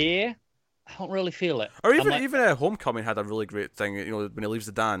 Yeah. Here, I don't really feel it. Or even Homecoming had a really great thing. You know, when he leaves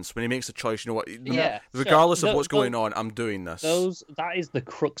the dance, when he makes the choice, you know what? Regardless of what's going on, I'm doing this. That is the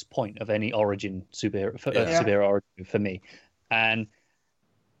crux point of any origin superhero origin for me, and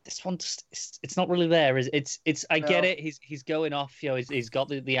this one just it's not really there. I get it. He's going off. You know, he's got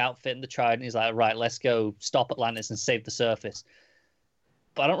the outfit and the trident. He's like, right, let's go stop Atlantis and save the surface.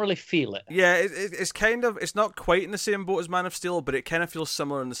 But I don't really feel it. Yeah, it's kind of, it's not quite in the same boat as Man of Steel, but it kind of feels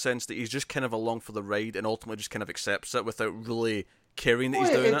similar in the sense that he's just kind of along for the ride and ultimately just kind of accepts it without really caring that he's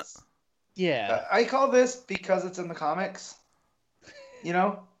doing it. Yeah. I call this because it's in the comics. You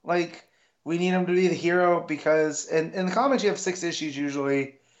know, like we need him to be the hero because in the comics you have 6 issues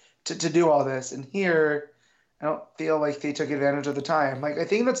usually to do all this, and here I don't feel like they took advantage of the time. Like I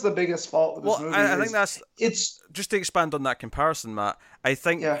think that's the biggest fault with this movie. I think it's just to expand on that comparison, Matt. I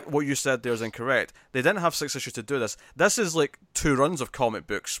think what you said there is incorrect. They didn't have 6 issues to do this. This is like 2 runs of comic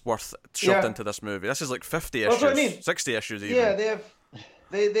books worth shoved into this movie. This is like 50 issues, what I mean. 60 issues even. Yeah,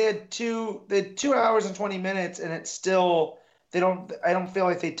 they had 2 hours and 20 minutes, and it's still I don't feel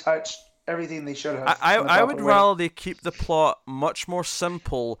like they touched everything they should have. I would rather they keep the plot much more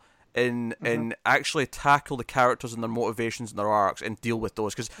simple in actually tackle the characters and their motivations and their arcs and deal with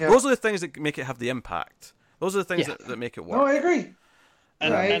those, because those are the things that make it have the impact. Those are the things that make it work. No, I agree. I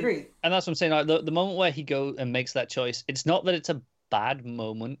agree. And that's what I'm saying. Like, the moment where he goes and makes that choice, it's not that it's a bad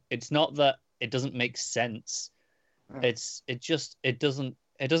moment. It's not that it doesn't make sense. It doesn't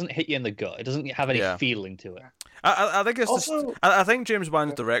hit you in the gut. It doesn't have any feeling to it. I think it's also, I think James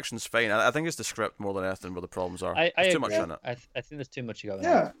Wan's direction's fine. I think it's the script more than anything where the problems are. There's too much in it. I think there's too much going on.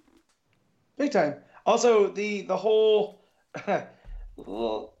 Yeah, big time. Also, the whole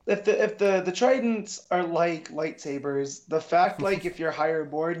well, if the tridents are like lightsabers, the fact like if you're higher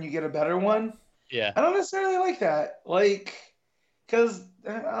board and you get a better one, I don't necessarily like that. Like, because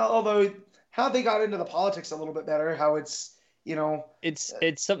although how they got into the politics a little bit better, how it's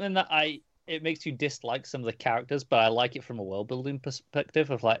it's something that it makes you dislike some of the characters, but I like it from a world building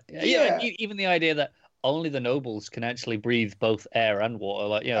perspective of like even the idea that only the nobles can actually breathe both air and water.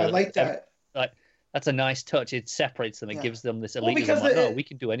 Like I like that. Like that's a nice touch. It separates them. It gives them this elitism. No, we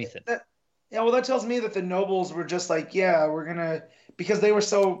can do anything. That tells me that the nobles were just like, we're gonna, because they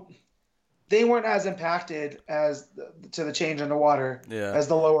weren't as impacted to the change in the water as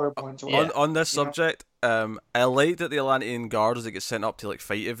the lower ones were. On this subject, I like that the Atlantean guards that get sent up to like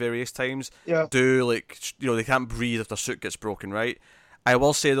fight at various times do like they can't breathe if their suit gets broken, right? I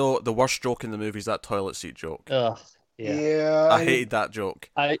will say though, the worst joke in the movie is that toilet seat joke. I hated that joke.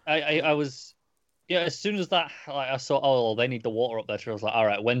 I was as soon as that I saw they need the water up there, so I was like, all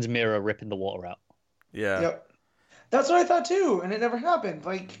right, when's Mira ripping the water out? Yep. That's what I thought too, and it never happened.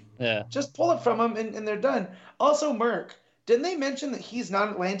 Like, just pull it from him and they're done. Also, Merc, didn't they mention that he's not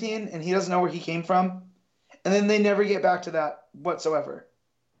Atlantean and he doesn't know where he came from? And then they never get back to that whatsoever.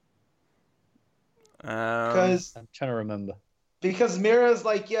 Because I'm trying to remember. Because Mira's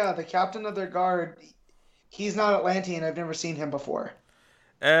like, the captain of their guard, he's not Atlantean. I've never seen him before.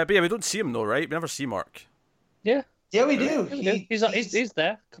 But we don't see him though, right? We never see Mark. Yeah. Yeah, we do. He's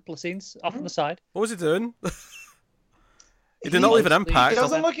there. A couple of scenes off on the side. What was he doing? He did not leave an impact. He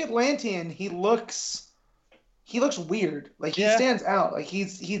doesn't look Atlantean. He looks weird. Like he stands out. Like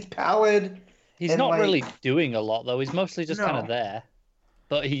he's pallid. He's not really doing a lot though. He's mostly just kind of there.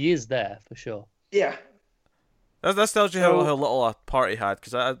 But he is there for sure. Yeah. That tells you how little a part he had,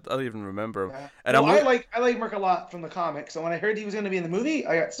 because I don't even remember him. Yeah. And I like Merc a lot from the comics. So when I heard he was going to be in the movie,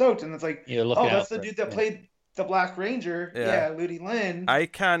 I got stoked. And it's like, that's the dude that played the Black Ranger. Yeah, Ludi Lin. I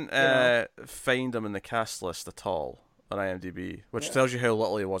can't find him in the cast list at all on IMDb, which tells you how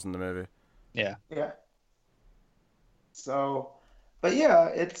little he was in the movie. Yeah. Yeah. So, but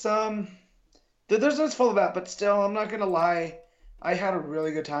it's there's no full of that, but still, I'm not gonna lie, I had a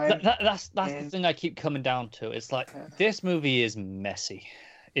really good time. That's the thing I keep coming down to. It's like this movie is messy,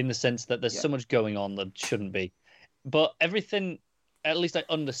 in the sense that there's so much going on that shouldn't be, but everything. At least I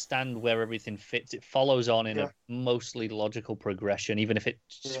understand where everything fits. It follows on in a mostly logical progression, even if it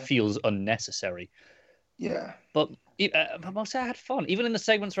feels unnecessary. Yeah. But mostly I had fun. Even in the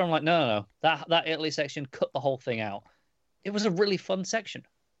segments where I'm like, no. That Italy section, cut the whole thing out. It was a really fun section.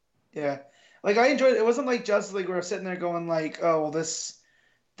 Yeah. Like, I enjoyed it. It wasn't like Justice League where I was sitting there going like, oh, well, this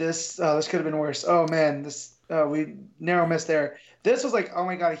this could have been worse. Oh man, this we narrow miss there. This was like, oh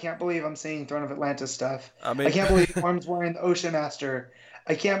my god, I can't believe I'm seeing Throne of Atlantis stuff. I mean, I can't believe Orm's wearing the Ocean Master.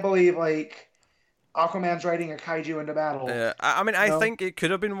 I can't believe like Aquaman's riding a kaiju into battle. yeah. I mean, I think it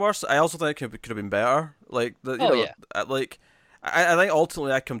could have been worse. I also think it could have been better. Like the, you Oh, know, yeah. like I think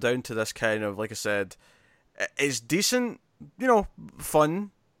ultimately I come down to this kind of, like I said, it's decent,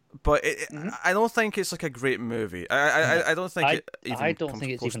 fun, but I don't think it's like a great movie. I don't think it even I don't comes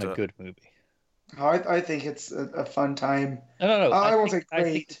think it's close even to a it. good movie. I think it's a fun time. No. I won't say I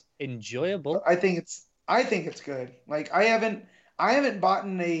think great. it's enjoyable. I think it's good. Like I haven't bought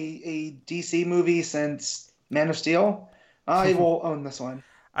a DC movie since Man of Steel. I will own this one.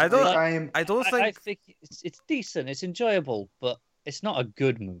 I don't. Like, I don't think. I think it's decent. It's enjoyable, but it's not a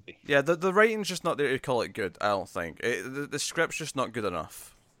good movie. Yeah, the writing's just not there to call it good. I don't think the script's just not good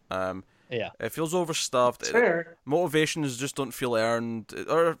enough. Yeah. It feels overstuffed. It's fair. Motivations just don't feel earned,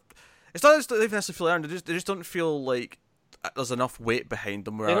 or it's not even necessarily feel earned. They just don't feel like there's enough weight behind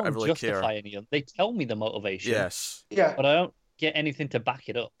them where They I don't really justify care. any of them. They tell me the motivation, Yes. Yeah. but I don't get anything to back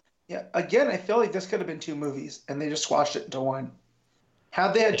it up. Yeah. Again, I feel like this could have been two movies, and they just squashed it into one.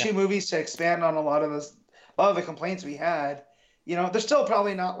 Had they had two movies to expand on a lot of the complaints we had, they're still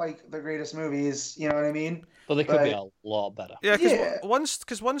probably not like the greatest movies. You know what I mean? But they could be a lot better. Yeah, Yeah.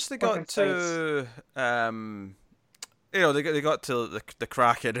 because once they got to they got to the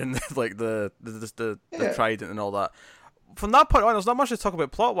Kraken and like the Trident and all that. From that point on, there's not much to talk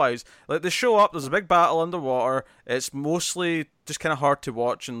about plot wise. Like they show up, there's a big battle underwater. It's mostly just kind of hard to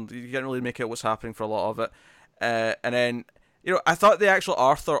watch, and you can't really make out what's happening for a lot of it. And then I thought the actual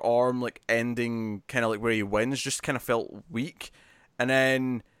Arthur Orm like ending, kind of like where he wins, just kind of felt weak. And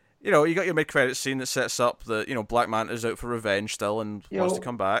then you got your mid-credit scene that sets up that Black Manta's out for revenge still and wants to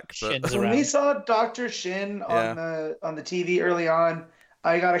come back. But Shin's When around. we saw Dr. Shin on the TV early on,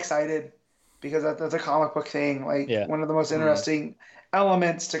 I got excited because that's a comic book thing. Like one of the most interesting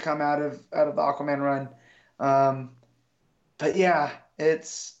elements to come out of the Aquaman run. But yeah,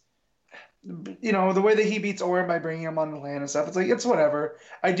 it's the way that he beats Orm by bringing him on the land and stuff. It's like it's whatever.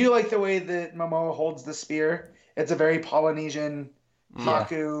 I do like the way that Momoa holds the spear. It's a very Polynesian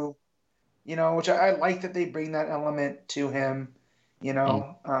Haku, which I like that they bring that element to him.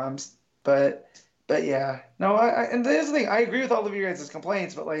 But yeah, no. And the other thing, I agree with all of you guys'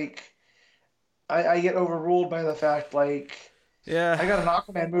 complaints, but like, I get overruled by the fact like, I got an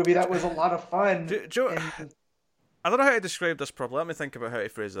Aquaman movie that was a lot of fun. I don't know how to describe this properly. Let me think about how to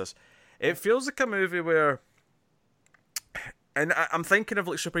phrase this. It feels like a movie where, and I'm thinking of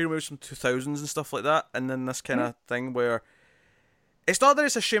like superhero movies from 2000s and stuff like that, and then this kind of thing where it's not that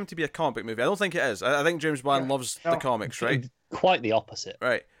it's a shame to be a comic book movie. I don't think it is. I think James Wan loves the comics, right? Quite the opposite.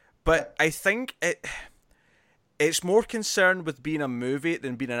 Right. But I think it's more concerned with being a movie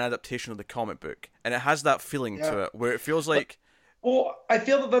than being an adaptation of the comic book, and it has that feeling to it where it feels like. Well, I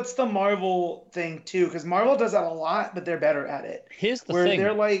feel that that's the Marvel thing too, because Marvel does that a lot, but they're better at it. Here's the where thing: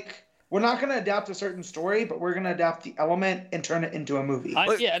 they're like, we're not going to adapt a certain story, but we're going to adapt the element and turn it into a movie.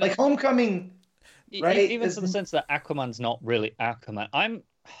 Like Homecoming, right? Even to the sense that Aquaman's not really Aquaman.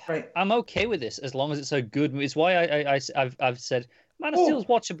 I'm okay with this as long as it's a good movie. It's why I've said Man of Steel's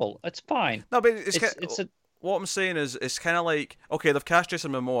watchable. It's fine. No, but what I'm saying is, it's kind of like, okay, they've cast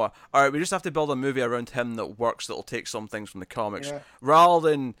Jason Momoa. All right, we just have to build a movie around him that works, that'll take some things from the comics, rather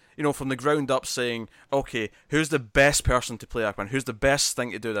than from the ground up saying, okay, who's the best person to play Aquaman? Who's the best thing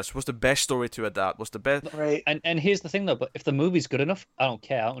to do this? What's the best story to adapt? What's the best? Right. And here's the thing though, but if the movie's good enough, I don't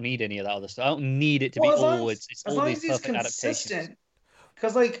care. I don't need any of that other stuff. I don't need it to be it's all these perfect adaptations.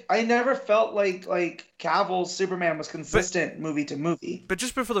 Because like I never felt like Cavill's Superman was consistent movie to movie. But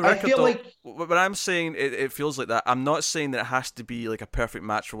just before the record, when I'm saying it feels like that, I'm not saying that it has to be like a perfect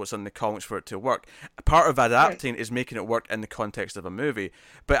match for what's in the comics for it to work. Part of adapting is making it work in the context of a movie.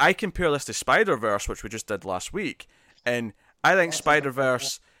 But I compare this to Spider-Verse, which we just did last week, and I think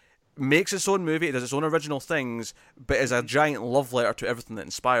Spider-Verse makes its own movie, it does its own original things, but is a giant love letter to everything that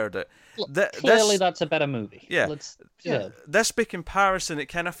inspired it. Clearly, that's a better movie. Yeah. This big comparison, it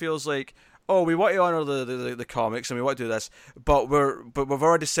kind of feels like, oh, we want to honor the comics and we want to do this, but we've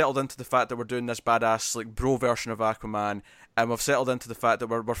already settled into the fact that we're doing this badass like bro version of Aquaman, and we've settled into the fact that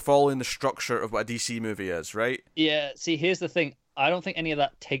we're following the structure of what a DC movie is, right? Yeah. See, here's the thing. I don't think any of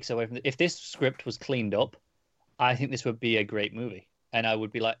that takes away from it. If this script was cleaned up, I think this would be a great movie. And I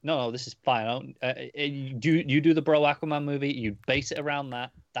would be like, no, this is fine. You do the Bro Aquaman movie. You base it around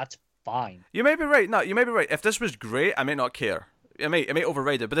that. That's fine. You may be right. No, you may be right. If this was great, I may not care. It may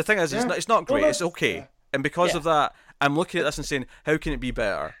override it. But the thing is, it's not great. It's okay. And because of that, I'm looking at this and saying, how can it be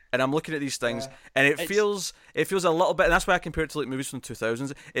better? And I'm looking at these things, Yeah. and it feels a little bit, and that's why I compare it to like movies from the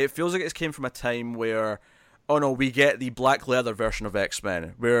 2000s. It feels like it came from a time where, oh no, we get the black leather version of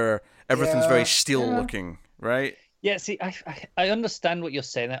X-Men, where everything's very steel looking, right? Yeah, see, I understand what you're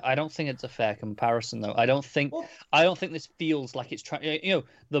saying. I don't think it's a fair comparison, though. I don't think this feels like it's trying.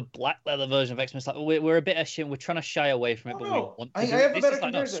 The black leather version of X-Men. It's like we're a bit ashamed. We're trying to shy away from it, but we want to do it. This is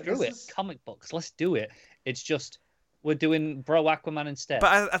like, no, screw it. Comic books, let's do it. It's just we're doing Bro Aquaman instead.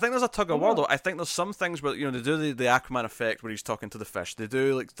 But I think there's a tug of war, though. I think there's some things where they do the Aquaman effect where he's talking to the fish. They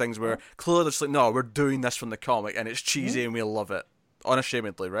do like things where clearly they're just like, no, we're doing this from the comic, and it's cheesy and we love it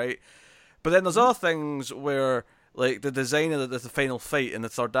unashamedly, right? But then there's other things where, like the design of the final fight in the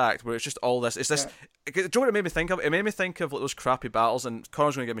third act, where it's just all this. It's this. Do you know what it made me think of? It made me think of like those crappy battles, and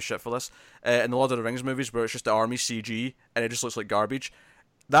Connor's going to give me shit for this, in the Lord of the Rings movies, where it's just the army CG and it just looks like garbage.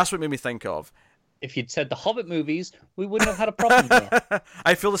 That's what it made me think of. If you'd said the Hobbit movies, we wouldn't have had a problem there.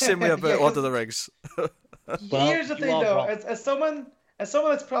 I feel the same way about Lord of the Rings. Here's the thing, though. As someone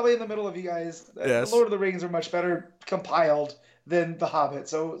that's probably in the middle of you guys, the Lord of the Rings are much better compiled than the Hobbit.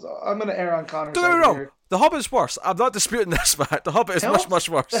 So I'm going to err on Connor's side. Don't get me wrong. The Hobbit's worse. I'm not disputing this, Matt. The Hobbit is much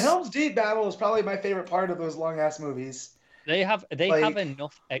worse. The Helm's Deep battle is probably my favorite part of those long ass movies. They have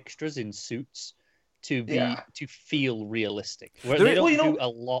enough extras in suits to feel realistic. Where they don't do a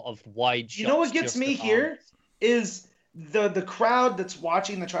lot of wide shots. You know what gets me here is the crowd that's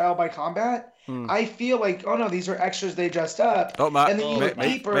watching the trial by combat. I feel like, oh no, these are extras they dressed up. Oh, Matt, and then you look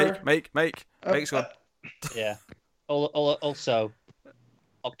deeper. Mike's gone. Yeah. Also,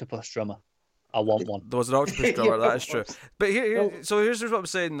 octopus drummer. I want one. There was an octopus drummer, that is true. But here's what I'm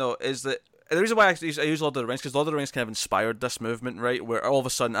saying, though, is that the reason why I use Lord of the Rings, because Lord of the Rings kind of inspired this movement, right? Where all of a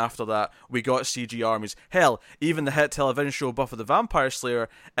sudden after that, we got CG armies. Hell, even the hit television show Buffy the Vampire Slayer,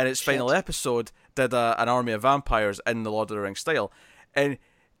 in its final episode, did an army of vampires in the Lord of the Rings style. And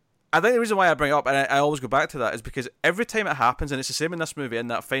I think the reason why I bring it up, and I always go back to that, is because every time it happens, and it's the same in this movie, in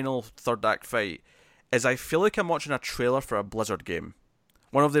that final third act fight, is I feel like I'm watching a trailer for a Blizzard game.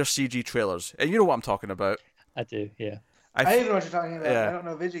 One of their CG trailers. And you know what I'm talking about. I do, yeah. I even know what you're talking about. Yeah. I don't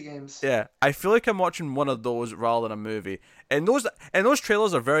know video games. Yeah, I feel like I'm watching one of those rather than a movie. And those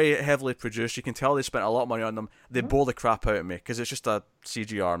trailers are very heavily produced. You can tell they spent a lot of money on them. They bore the crap out of me because it's just a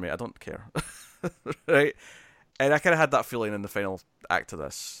CG army. I don't care. Right? And I kind of had that feeling in the final act of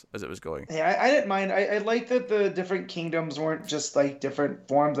this as it was going. Yeah, I didn't mind. I like that the different kingdoms weren't just like different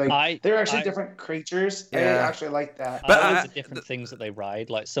forms. Like they're actually different creatures. Yeah. I actually like that. But I like the different things that they ride.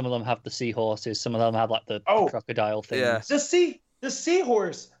 Like some of them have the seahorses. Some of them have like the crocodile things. Yeah. The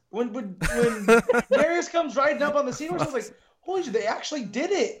seahorse. When Darius comes riding up on the seahorse, I was like, holy shit, they actually did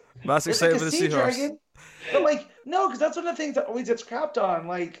it. That's exciting for the seahorse. Dragon. But like, no, because that's one of the things that always gets crapped on.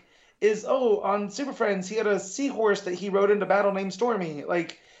 Like, on Super Friends, he had a seahorse that he rode into battle named Stormy.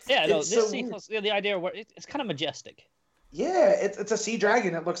 Like, seahorse, the idea where it's kind of majestic. Yeah, it's a sea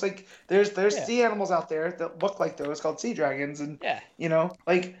dragon. It looks like there's sea animals out there that look like those called sea dragons, and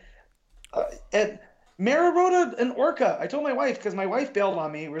and Mara rode an orca. I told my wife because my wife bailed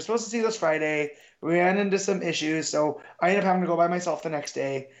on me. We were supposed to see this Friday. We ran into some issues, so I ended up having to go by myself the next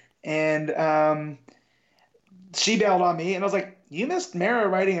day, and she bailed on me, and I was like, you missed Mara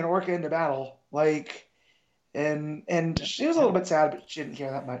riding an orca into battle. Like, and she was a little bit sad, but she didn't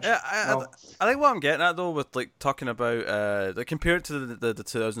care that much. Yeah, I think what I'm getting at, though, with, like, talking about, like, compare it to the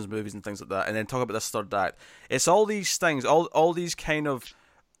 2000s movies and things like that, and then talk about this third act, it's all these things, all these kind of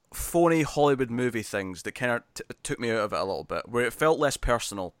phony Hollywood movie things that kind of took me out of it a little bit, where it felt less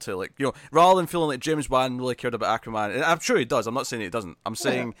personal to, like, rather than feeling like James Wan really cared about Aquaman, and I'm sure he does, I'm not saying he doesn't, I'm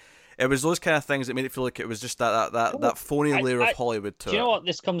saying... It was those kind of things that made it feel like it was just that phony layer of Hollywood to it. Do you know what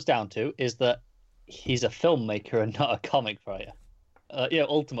this comes down to? Is that he's a filmmaker and not a comic writer.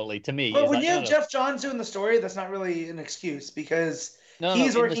 Ultimately, to me. But when you have Jeff Johns doing the story, that's not really an excuse because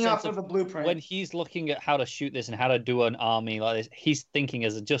he's working off of the blueprint. When he's looking at how to shoot this and how to do an army like this, he's thinking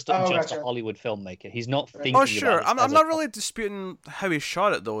as just a Hollywood filmmaker. He's not thinking. Oh, sure. I'm not really disputing how he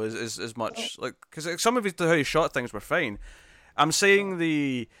shot it though, as much because some of how he shot things were fine. I'm saying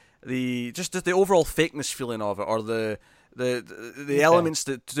the overall fakeness feeling of it, or the elements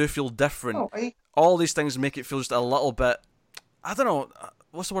that do feel different. All these things make it feel just a little bit. I don't know.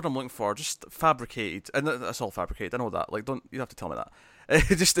 What's the word I'm looking for? Just fabricated, and that's all fabricated. I know that. Like, you don't have to tell me that.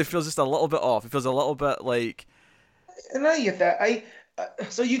 It feels just a little bit off. It feels a little bit like. And I get that.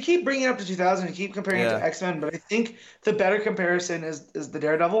 So you keep bringing it up to 2000, you keep comparing it to X-Men, but I think the better comparison is the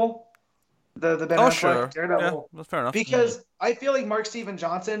Daredevil. The Ben Affleck Daredevil. Yeah, that's fair enough. Because I feel like Mark Steven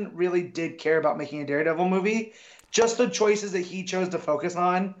Johnson really did care about making a Daredevil movie. Just the choices that he chose to focus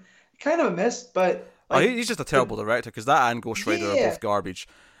on, kind of a miss, but He's just a terrible director because that and Ghost Rider are Yeah. both garbage.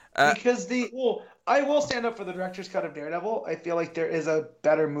 Because I will stand up for the director's cut of Daredevil. I feel like there is a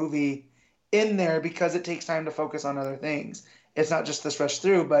better movie in there because it takes time to focus on other things. It's not just this rush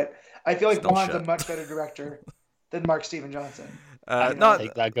through, but I feel like Still Wan's a shit. much better director than Mark Steven Johnson. I Not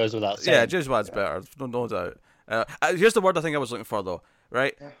think that goes without saying. Yeah, James Wan's better, no doubt. Here's the word I think I was looking for though.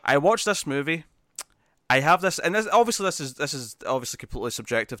 Right, Yeah. I watched this movie. I have this, and this is obviously completely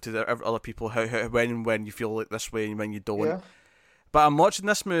subjective to other people. How when you feel like this way and when you don't. Yeah. But I'm watching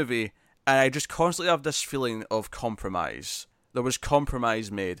this movie, and I just constantly have this feeling of compromise. There was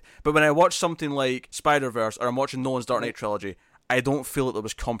compromise made. But when I watch something like Spider-Verse, or I'm watching Nolan's Dark Knight trilogy, I don't feel like there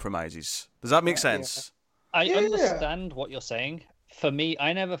was compromises. Does that make sense? I Yeah. understand what you're saying. For me,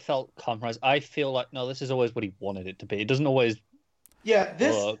 I never felt compromised. I feel like, no, this is always what he wanted it to be. It doesn't always Yeah,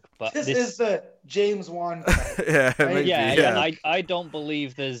 work, but this is the James Wan cut. Yeah, Right, maybe, yeah, yeah. and I don't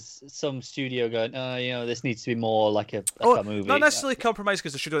believe there's some studio going, this needs to be more like a movie. Not necessarily compromise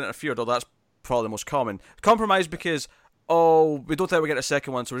because the studio interfered, though that's probably the most common. Compromise because, we don't think we get a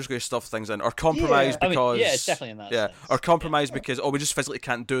second one, so we're just going to stuff things in. Or compromise Yeah. because... it's definitely in that sense. Or compromise because, we just physically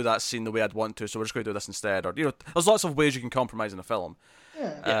can't do that scene the way I'd want to, so we're just going to do this instead. Or, there's lots of ways you can compromise in a film.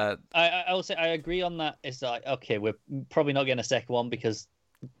 Yeah. I will say I agree on that. It's like, okay, we're probably not getting a second one because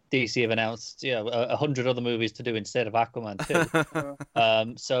DC have announced 100 other movies to do instead of Aquaman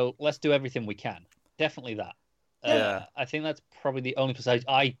 2. So let's do everything we can. Definitely that. Yeah. I think that's probably the only place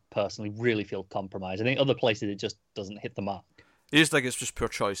I personally really feel compromised. I think other places it just doesn't hit the mark. You just think it's just poor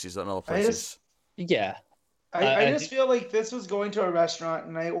choices in other places. Yeah. I just feel like this was going to a restaurant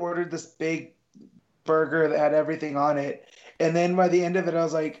and I ordered this big burger that had everything on it. And then by the end of it, I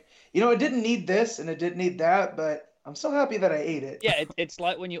was like, it didn't need this and it didn't need that, but I'm so happy that I ate it. Yeah, it's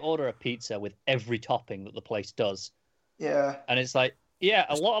like when you order a pizza with every topping that the place does. Yeah. And it's like, yeah,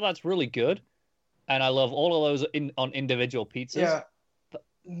 a lot of that's really good. And I love all of those on individual pizzas. Yeah. But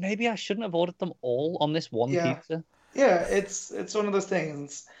maybe I shouldn't have ordered them all on this one pizza. Yeah, it's one of those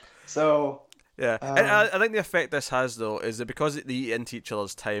things. So Yeah, and I think the effect this has though is that because they eat into each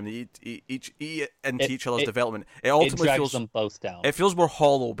other's time, they eat into each other's development. It ultimately drags feels them both down. It feels more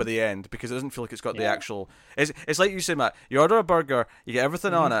hollow by the end because it doesn't feel like it's got the actual. It's like you say, Matt. You order a burger, you get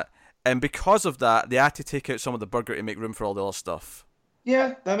everything on it, and because of that, they had to take out some of the burger to make room for all the other stuff.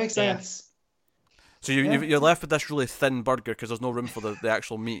 yeah, that makes sense. So you're left with this really thin burger because there's no room for the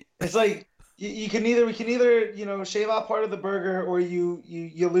actual meat. It's like we can either shave off part of the burger or you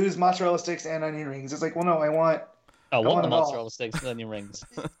lose mozzarella sticks and onion rings. It's like, well, no, I want I want the it all. mozzarella sticks and onion rings.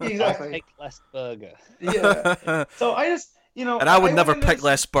 Exactly. I'll take less burger. Yeah. So I just And I would never went into pick this-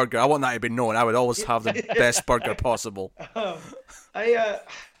 less burger. I want that to be known. I would always have the best burger possible. I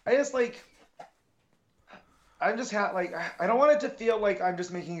just like. I'm just I don't want it to feel like I'm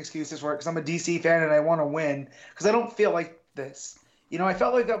just making excuses for it because I'm a DC fan and I want to win because I don't feel like this. I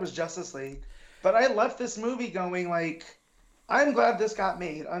felt like that was Justice League, but I left this movie going like, I'm glad this got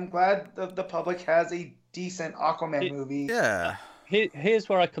made. I'm glad the public has a decent Aquaman movie. Yeah. Here's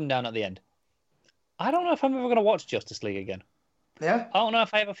where I come down at the end. I don't know if I'm ever going to watch Justice League again. Yeah. I don't know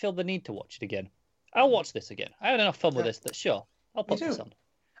if I ever feel the need to watch it again. I'll watch this again. I had enough fun with this that sure, I'll put too. this on.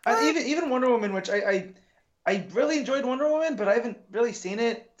 Even Wonder Woman, which I really enjoyed Wonder Woman, but I haven't really seen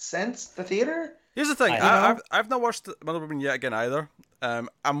it since the theater. Here's the thing. I I've not watched Wonder Woman yet again either. I'm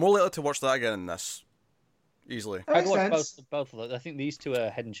more likely to watch that again in this. Easily. That I'd makes watch sense. both of those. I think these two are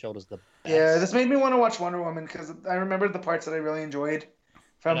head and shoulders the best. Yeah, this made me want to watch Wonder Woman because I remembered the parts that I really enjoyed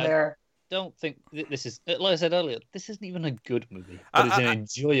from And I- there. Don't think this is, like I said earlier, this isn't even a good movie, but it's an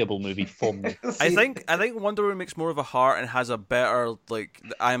enjoyable movie for me. I think Wonder Woman makes more of a heart and has a better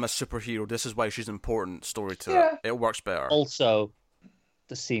I'm a superhero. This is why she's important story to Yeah. it. It works better. Also,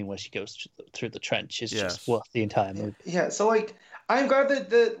 the scene where she goes through the trench is Yes. just worth the entire movie. Yeah, so I'm glad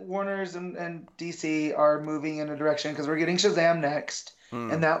that Warner's and DC are moving in a direction because we're getting Shazam next,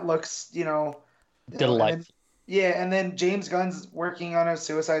 and that looks Delightful. and then James Gunn's working on a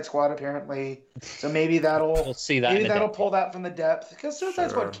Suicide Squad apparently, so maybe We'll see that. maybe in a that'll bit. pull that from the depth because Suicide Sure.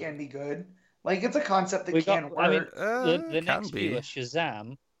 Squad can be good. It's a concept that We can got- work. I mean, the Can next be. few are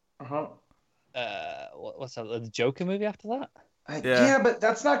Shazam. Uh-huh. What's that? The Joker movie after that? Yeah. But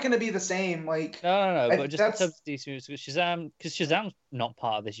that's not going to be the same. No. I- But just in that's- terms of DC movies, Shazam, because Shazam's not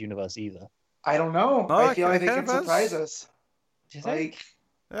part of this universe either. I don't know. No, I feel like it they kind can of is. surprise us. Do you think?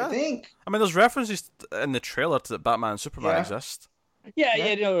 Yeah. I think. I mean, there's references in the trailer to that Batman and Superman Yeah. exist. Yeah,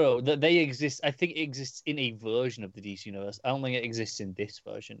 Yeah. no. They exist. I think it exists in a version of the DC universe. I don't think it exists in this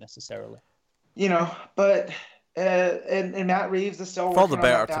version necessarily. But and Matt Reeves is still For all the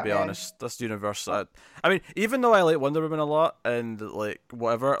working on better, that to be Batman. honest. This universe, I mean, even though I like Wonder Woman a lot and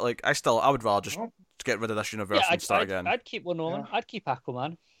whatever, I would rather just get rid of this universe and start again. I'd keep Wonder Woman. Yeah. I'd keep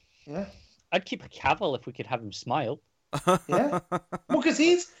Aquaman. Yeah. I'd keep Cavill if we could have him smile. Yeah. Well, because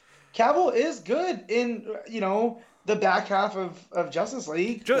Cavill is good in, the back half of Justice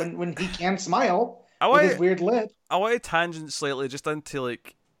League when he can smile with his weird lip. I want to tangent slightly just into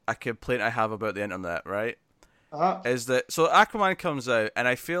like a complaint I have about the internet, right? Is that so Aquaman comes out and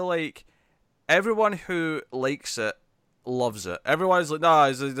I feel like everyone who likes it loves it. Everyone's like,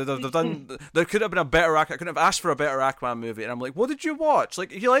 nah, they've done. There could have been a better. I couldn't have asked for a better Aquaman movie, and I'm like, what did you watch?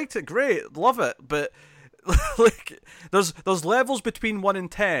 Like, if you liked it, great, love it, but like, there's levels between 1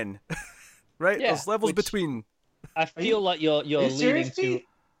 and 10, right? Yeah, there's levels between. I feel like you're leading to Pete?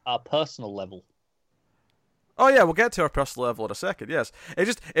 our personal level. Oh yeah, we'll get to our personal level in a second. Yes,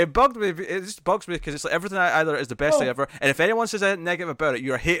 it bugged me. It just bugs me because it's like everything either is the best thing ever, and if anyone says anything negative about it,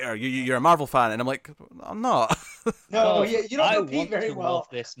 you're a hater. You're a Marvel fan, and I'm like, I'm not. No, you don't compete I very want to well. love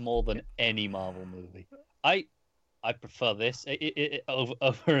this more than any Marvel movie. I prefer this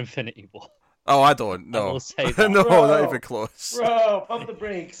over Infinity War. Oh, I don't. No, I will say that. No, Bro. not even close. Bro, pump the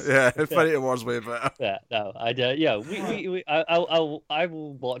brakes. Yeah, Infinity War's way better. Yeah, no, I don't. Yeah, I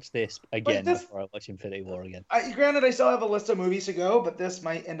will watch this again before I watch Infinity War again. Granted, I still have a list of movies to go, but this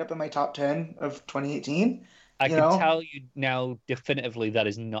might end up in my top 10 of 2018. I can tell you now definitively that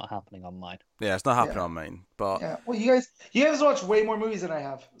is not happening on mine. Yeah, it's not happening on mine. But yeah, well, you guys watch way more movies than I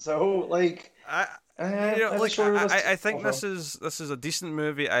have, so like. I think this is a decent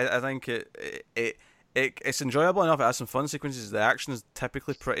movie. I think it's enjoyable enough. It has some fun sequences. The action is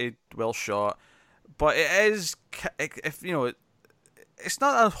typically pretty well shot, but it's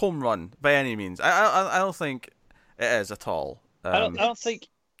not a home run by any means. I don't think it is at all. I don't think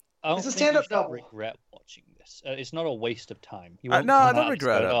it's a stand-up you should double. regret watching this. It's not a waste of time. No, I don't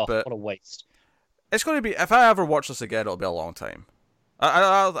regret it, oh, but what a waste. It's going to be. If I ever watch this again, it'll be a long time.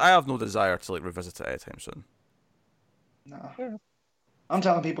 I have no desire to like revisit it anytime soon. No, I'm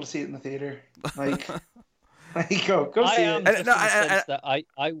telling people to see it in the theater. Like, go see it. That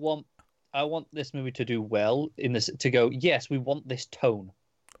I want this movie to do well in this. To go, yes, we want this tone.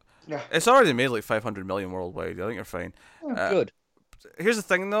 Yeah, it's already made like 500 million worldwide. I think you're fine. Good. Here's the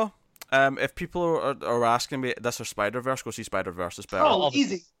thing, though. If people are asking me this or Spider-Verse, go see Spider-Verse. It's better. Oh,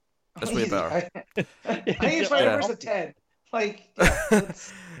 easy. It's way better. I gave Spider-Verse a 10. Like,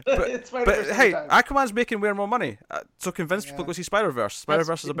 it's but hey, Aquaman's making way more money, so convince people to go see Spider-Verse.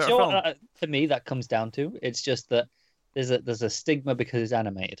 Spider-Verse is a better film. To me, that comes down to it's just that there's a stigma because it's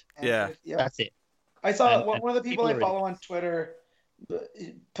animated. Yeah. That's it. I saw one of the people I follow on Twitter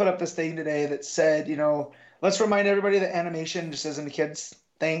put up this thing today that said, let's remind everybody that animation just isn't a kid's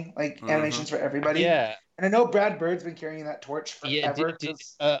thing. Like, animation's for everybody. Yeah. And I know Brad Bird's been carrying that torch forever.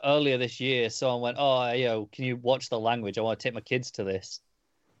 Yeah, earlier this year, someone went, "Oh, can you watch the language? I want to take my kids to this."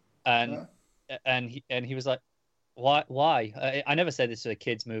 And he was like, "Why? I never said this is a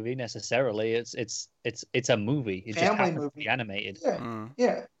kids movie necessarily. It's a movie. It just happens to be animated."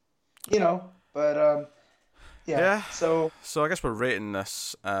 Yeah. But yeah. So I guess we're rating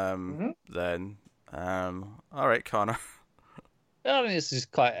this then. All right, Connor. I mean, this is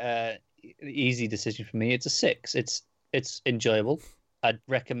quite an easy decision for me. It's a 6. It's enjoyable. I'd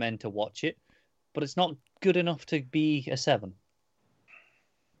recommend to watch it, but it's not good enough to be a 7.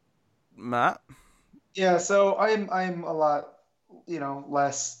 Matt? Yeah, so I'm a lot,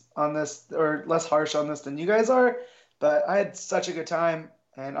 less on this or less harsh on this than you guys are, but I had such a good time,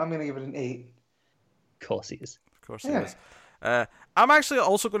 and I'm gonna give it an 8. Of course he is. Of course he is. I'm actually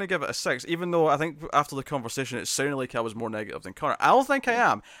also going to give it a 6, even though I think after the conversation it sounded like I was more negative than Connor. I don't think I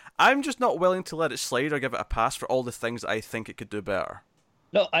am. I'm just not willing to let it slide or give it a pass for all the things that I think it could do better.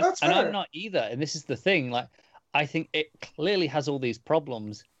 No, and I'm not either. And this is the thing. Like, I think it clearly has all these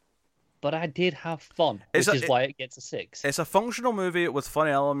problems, but I did have fun, which is why it gets a 6. It's a functional movie with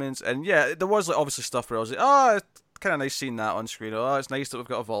funny elements, and yeah, there was like obviously stuff where I was like, oh, it's kind of nice seeing that on screen. Oh, it's nice that we've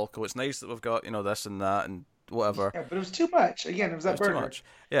got a Volko. It's nice that we've got this and that and whatever. Yeah, but it was too much. Again, it was that burger. Too much.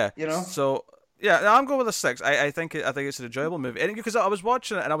 Yeah. So yeah, I'm going with a 6. I think it's an enjoyable movie. And because I was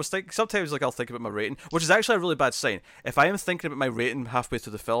watching it and I was thinking, sometimes like I'll think about my rating, which is actually a really bad sign. If I am thinking about my rating halfway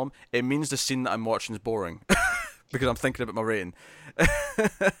through the film, it means the scene that I'm watching is boring. Because I'm thinking about my rating.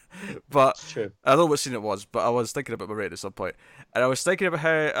 But true. I don't know what scene it was, but I was thinking about my rating at some point. And I was thinking about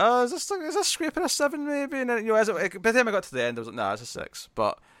how, is this scraping a 7 maybe? And then, by the time I got to the end, I was like, nah, it's a 6.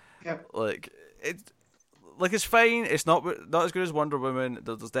 But it's fine. It's not as good as Wonder Woman.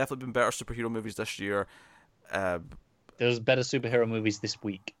 There's definitely been better superhero movies this year. There's better superhero movies this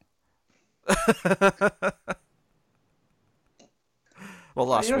week. Well,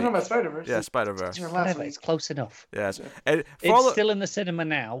 last You're week. talking about Spider-Verse. Yeah, Spider-Verse. It's last Whatever, week. it's close enough. Yes. Yeah. And It's still in the cinema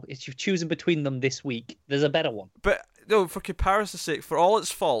now. It's you're choosing between them this week. There's a better one. But no, for comparison's sake, for all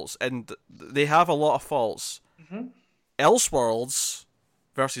its faults, and they have a lot of faults, Elseworlds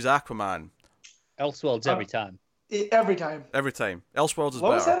versus Aquaman. Elseworlds every time. Every time. Every time. Elseworlds is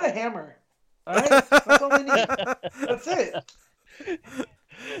Lois better. had a hammer. All right? That's all I need. That's it.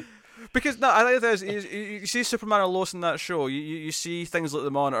 Because no, I think there's you see Superman and Lois in that show. You see things like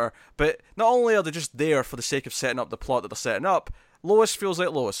the Monitor, but not only are they just there for the sake of setting up the plot that they're setting up. Lois feels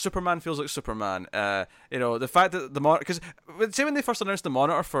like Lois. Superman feels like Superman. The fact that the Monitor, because when they first announced the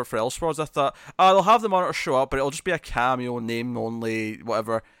Monitor for Elseworlds, I thought, they'll have the Monitor show up, but it'll just be a cameo, name only,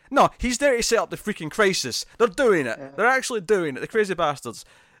 whatever. No, he's there to set up the freaking crisis. They're doing it. Yeah. They're actually doing it. The crazy bastards.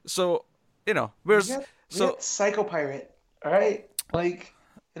 So, where's we got Psycho Pirate, all right, like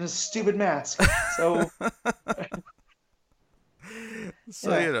in a stupid mask. So,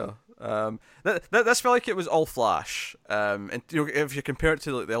 that's felt like it was all Flash. And if you compare it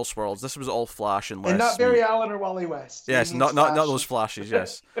to like the Elseworlds, this was all Flash and less. And not Barry Allen or Wally West. Yes, not those Flashes.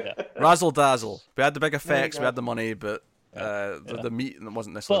 Yes, razzle dazzle. We had the big effects, we had the money, but the meat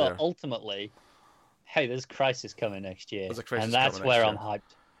wasn't necessarily there. But ultimately, hey, there's Crisis coming next year, and that's where I'm hyped.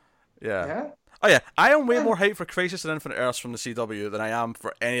 Yeah. Oh yeah, I am way more hyped for Crisis and Infinite Earths from the CW than I am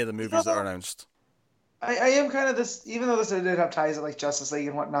for any of the movies that are announced. I am kind of this, even though this did have ties to like Justice League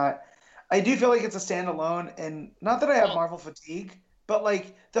and whatnot, I do feel like it's a standalone, and not that I have Marvel fatigue, but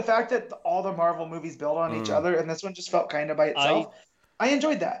like the fact that all the Marvel movies build on each other, and this one just felt kind of by itself. I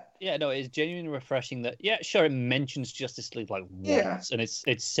enjoyed that. Yeah, no, it's genuinely refreshing that. Yeah, sure, it mentions Justice League like once, and it's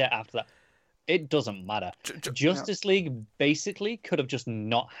set after that. It doesn't matter. Justice League basically could have just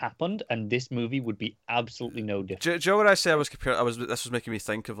not happened, and this movie would be absolutely no different. Do you know what I say? This was making me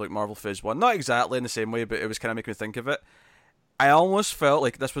think of like Marvel Phase 1. Not exactly in the same way, but it was kind of making me think of it. I almost felt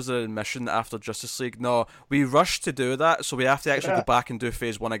like this was an admission after Justice League. No, we rushed to do that, so we have to actually go back and do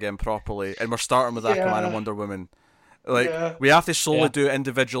Phase 1 again properly, and we're starting with Aquaman and Wonder Woman. We have to slowly do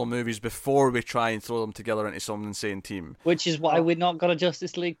individual movies before we try and throw them together into some insane team. Which is why we're not got a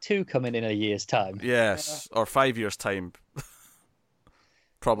Justice League 2 coming in a year's time. Yes, or 5 years' time.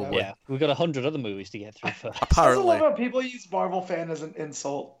 Probably. Yeah, we've got 100 other movies to get through first. Apparently. I love how people use Marvel fan as an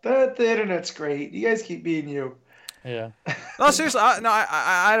insult. The internet's great. You guys keep being you. Yeah. No, seriously.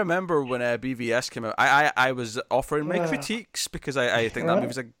 I remember when BVS came out. I was offering my critiques because I think that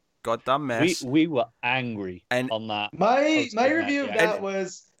movie's a goddamn mess. We were angry on that. My review of that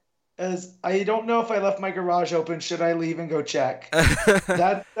was, as I don't know if I left my garage open. Should I leave and go check?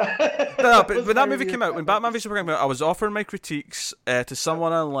 But that movie came out when Batman v Superman came out. I was offering my critiques to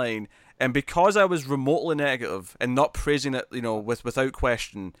someone online, and because I was remotely negative and not praising it, without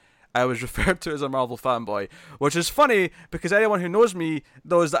question, I was referred to as a Marvel fanboy, which is funny because anyone who knows me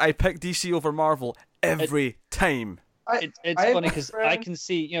knows that I pick DC over Marvel every time. It's funny because I can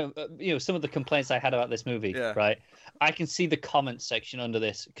see, some of the complaints I had about this movie, right? I can see the comments section under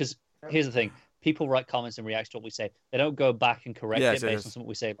this because here's the thing: people write comments and react to what we say. They don't go back and correct it based on something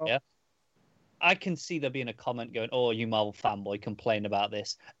we say. Yeah, I can see there being a comment going, "Oh, you Marvel fanboy, complain about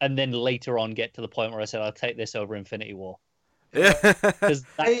this," and then later on get to the point where I said, "I'll take this over Infinity War." Yeah, because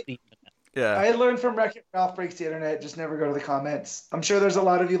that's the Yeah. I learned from Wreck-It Ralph Breaks the Internet, just never go to the comments. I'm sure there's a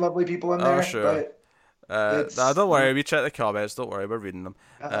lot of you lovely people in there. Oh, sure. But don't worry, we check the comments. Don't worry, we're reading them.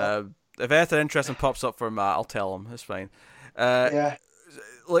 If anything interesting pops up for Matt, I'll tell him. It's fine.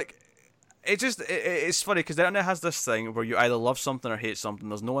 It's funny because the internet has this thing where you either love something or hate something.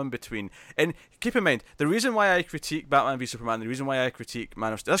 There's no in between. And keep in mind, the reason why I critique Batman v Superman, the reason why I critique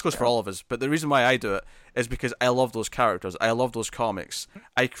Man of Steel, this goes for all of us, but the reason why I do it is because I love those characters. I love those comics.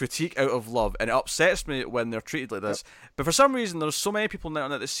 I critique out of love, and it upsets me when they're treated like this. But for some reason, there's so many people on the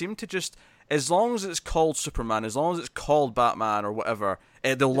internet that seem to just, as long as it's called Superman, as long as it's called Batman or whatever,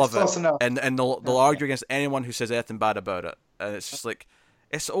 they'll love it. And they'll argue against anyone who says anything bad about it. And it's just like,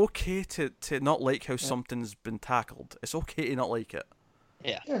 it's okay to not like how something's been tackled. It's okay to not like it.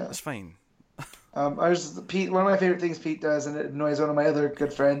 Yeah. It's fine. Pete. One of my favorite things Pete does, and it annoys one of my other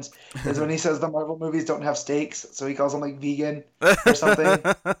good friends, is when he says the Marvel movies don't have stakes, so he calls them like vegan or something.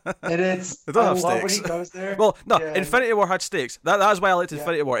 And they don't have stakes. When he goes there. Well, no, Infinity War had stakes. That's why I liked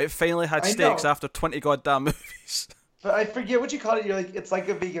Infinity War. It finally had stakes after 20 goddamn movies. But I forget what you call it. You're like, it's like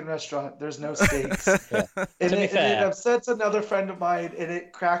a vegan restaurant. There's no stakes. And it upsets another friend of mine, and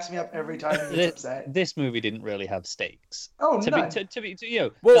it cracks me up every time he gets upset. This movie didn't really have stakes. Oh, no.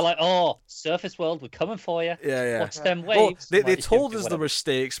 They're like, surface world, we're coming for you. Yeah. Watch them waves. They told us there were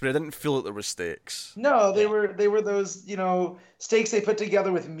stakes, but it didn't feel like there were stakes. No, they were those, steaks they put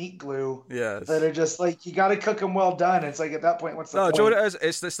together with meat glue. Yes. That are just like, you got to cook them well done. It's like, at that point, what's the No, point? do you know what it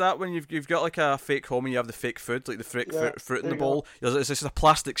is? It's that when you've got like a fake home and you have the fake food, like the fake fruit in the bowl. It's just a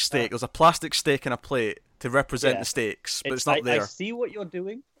plastic steak. There's a plastic steak in a plate to represent the steaks, but it's not there. I see what you're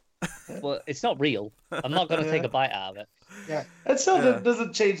doing, but it's not real. I'm not going to take a bite out of it. Yeah, it still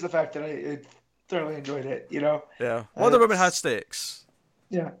doesn't change the fact that I thoroughly enjoyed it. You know. Yeah. Wonder Woman had steaks.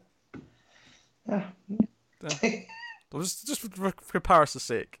 Yeah. Yeah. It was just for comparison's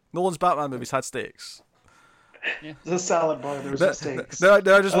sake. Nolan's Batman movies had steaks. Yeah. The salad bar, there was no steaks. No,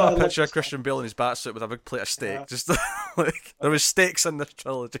 I just want to picture Christian Bale in his bat suit with a big plate of steak. Yeah. Just like there was steaks in the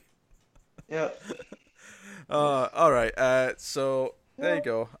trilogy. Yeah. All right. So there you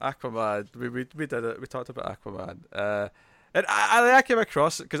go. Aquaman. We did it. We talked about Aquaman. And I came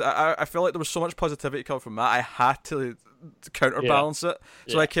across it because I felt like there was so much positivity coming from that. I had to counterbalance it.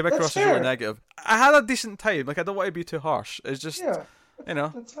 So I came across as really negative. I had a decent time. Like, I don't want to be too harsh. It's just, you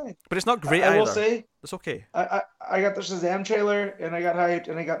know. That's fine. But it's not great either. I will say, it's okay. I got the Shazam trailer, and I got hyped,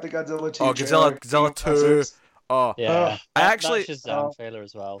 and I got the Godzilla 2 Oh, Godzilla 2. Oh, yeah. I actually that Shazam trailer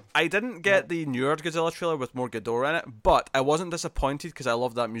as well. I didn't get the newer Godzilla trailer with more Ghidorah in it, but I wasn't disappointed because I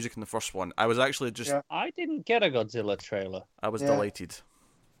loved that music in the first one. I was actually just I didn't get a Godzilla trailer. I was delighted.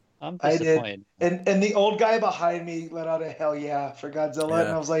 I'm disappointed. I did. And the old guy behind me let out a hell yeah for Godzilla, and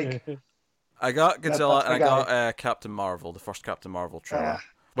I was like, I got Godzilla and I got Captain Marvel, the first Captain Marvel trailer.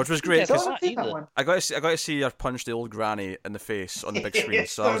 Which was great because I got to see her punch the old granny in the face on the big screen,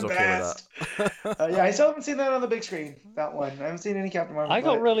 so I was okay with that. I still haven't seen that on the big screen. That one, I haven't seen any Captain Marvel. I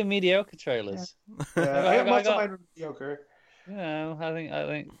got really mediocre trailers. I got most of mine mediocre. You know, I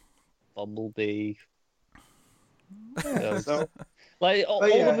think Bumblebee. So, like all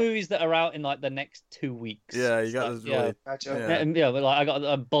the movies that are out in like the next 2 weeks. Yeah, you got this really. Gotcha. But like I got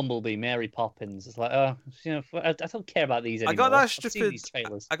a Bumblebee, Mary Poppins. It's like, I don't care about these anymore. I got that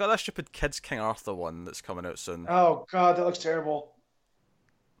stupid Kids King Arthur one that's coming out soon. Oh god, that looks terrible.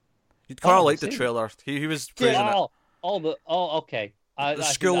 You'd kind of like the trailer. He was praising it. Okay. The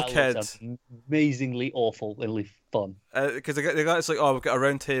school kid. Amazingly awfully fun. Because they got it's like, oh, we've got a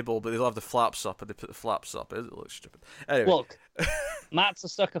round table, but they'll have the flaps up, and they put the flaps up. It looks stupid. Anyway. Look, Matt's a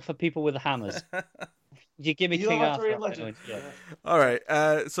sucker for people with hammers. You give me King Arthur. All right.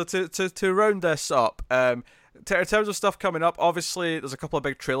 So to round this up, in terms of stuff coming up, obviously there's a couple of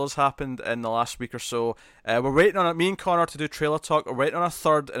big trailers happened in the last week or so. We're waiting on me and Connor to do trailer talk. We're waiting on a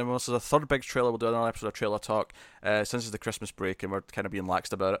third, and once there's a third big trailer, we'll do another episode of trailer talk. Since it's the Christmas break, and we're kind of being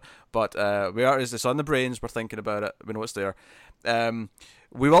laxed about it, but it's on the brains. We're thinking about it. We know it's there.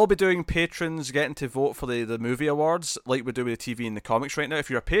 We will be doing patrons getting to vote for the movie awards, like we do with the TV and the comics right now. If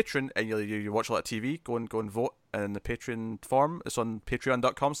you're a patron and you watch a lot of TV, go and vote in the Patreon form. It's on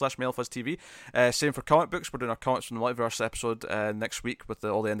patreon.com/MailFuzzTV. Same for comic books. We're doing our Comics from the Multiverse episode next week with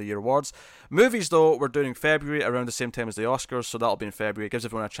all the end of year awards. Movies, though, we're doing in February around the same time as the Oscars, so that'll be in February. It gives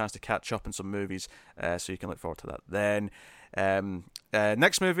everyone a chance to catch up on some movies, so you can look forward to that then.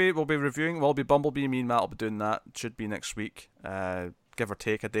 Next movie we'll be reviewing will be Bumblebee. Me and Matt will be doing that. Should be next week, give or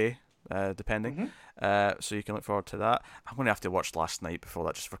take a day, depending. So you can look forward to that. I'm going to have to watch Last Night before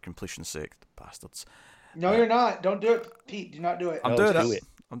that, just for completion's sake. Bastards. No, you're not. Don't do it, Pete. Do not do it. I'm doing it.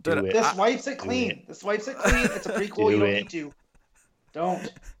 I'm doing it. This wipes it clean. It's a prequel. You don't need to. Don't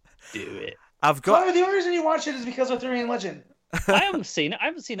do it. I've got. The only reason you watch it is because of Arthurian Legend. I haven't seen it. I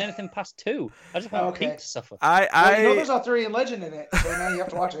haven't seen anything past 2. I just want Pete to suffer. You know there's Arthurian Legend in it, so now you have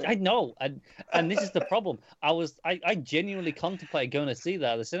to watch it. I know, and this is the problem. I genuinely contemplated going to see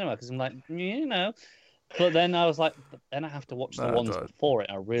that at the cinema because I'm like, but then I was like, then I have to watch the ones before it.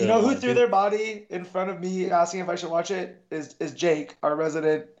 I really. You know who threw their body in front of me asking if I should watch it is Jake, our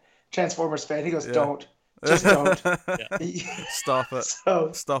resident Transformers fan. He goes, "Don't, just don't, stop it,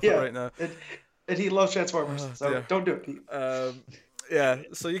 stop it right now." And he loves Transformers, so don't do it, Pete.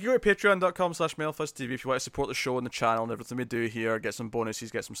 So you can go to patreon.com/MailFuzzTV if you want to support the show and the channel and everything we do here, get some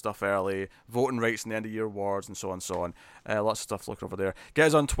bonuses, get some stuff early, voting rights in the end of year awards, and so on and so on. Lots of stuff to look over there. Get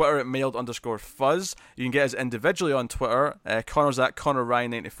us on Twitter at mailed_fuzz. You can get us individually on Twitter. Connor's at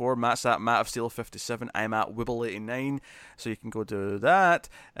ConnorRyan94, Matt's at MattofSteel57, I'm at Wibble89, so you can go do that.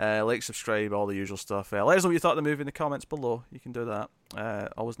 Like, subscribe, all the usual stuff. Let us know what you thought of the movie in the comments below. You can do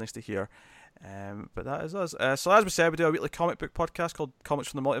that. Always nice to hear. But that is us. So as we said, we do a weekly comic book podcast called Comics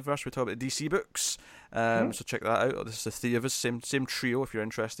from the Multiverse. We talk about the DC books. So check that out. This is the three of us, same trio if you're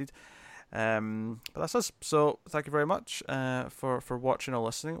interested. But that's us. So thank you very much for watching or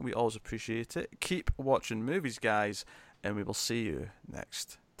listening. We always appreciate it. Keep watching movies, guys, and we will see you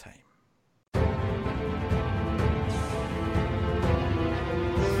next